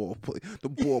the ball playing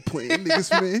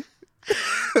niggas, man.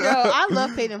 Yo, I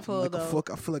love Paid in Full, though.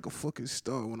 I feel like a fucking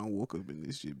star when I woke up in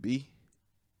this shit, B.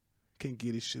 Can't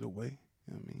get this shit away.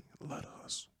 You know what I mean? A lot of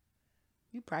hustle.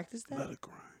 You practice that? A lot of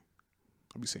grind.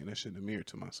 I be saying that shit in the mirror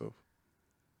to myself.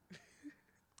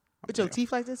 With your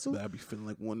teeth like this too? I be feeling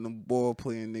like one of them ball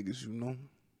playing niggas,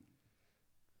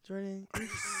 Jordan, you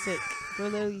sick. You're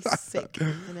literally sick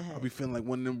in the head. I be feeling like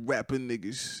one of them rapping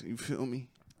niggas. You feel me?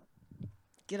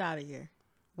 Get out of here.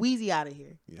 Wheezy out of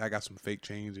here. Yeah, I got some fake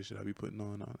chains and shit I be putting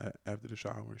on after the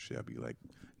shower and shit. I be like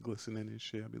glistening and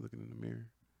shit. I be looking in the mirror.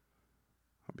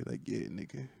 I'll be like, yeah,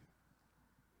 nigga.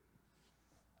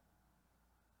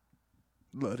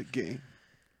 Love the game.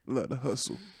 Love the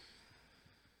hustle.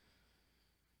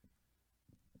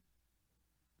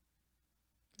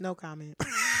 No comment.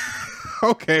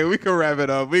 Okay, we can wrap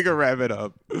it up.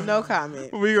 No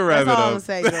comment. We can wrap it up. That's all I'm gonna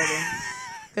say, Jordan.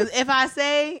 Because if I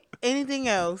say anything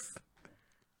else,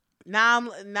 now I'm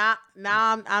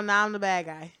the bad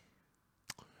guy.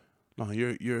 No,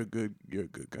 you're a good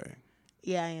guy.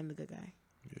 Yeah, I am the good guy.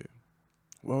 Yeah.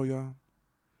 Well, y'all,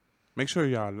 make sure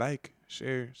y'all like,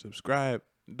 share, subscribe,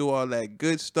 do all that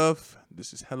good stuff.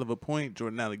 This is Hell of a Point.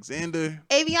 Jordan Alexander.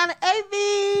 Aviana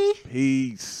Avy.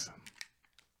 Peace.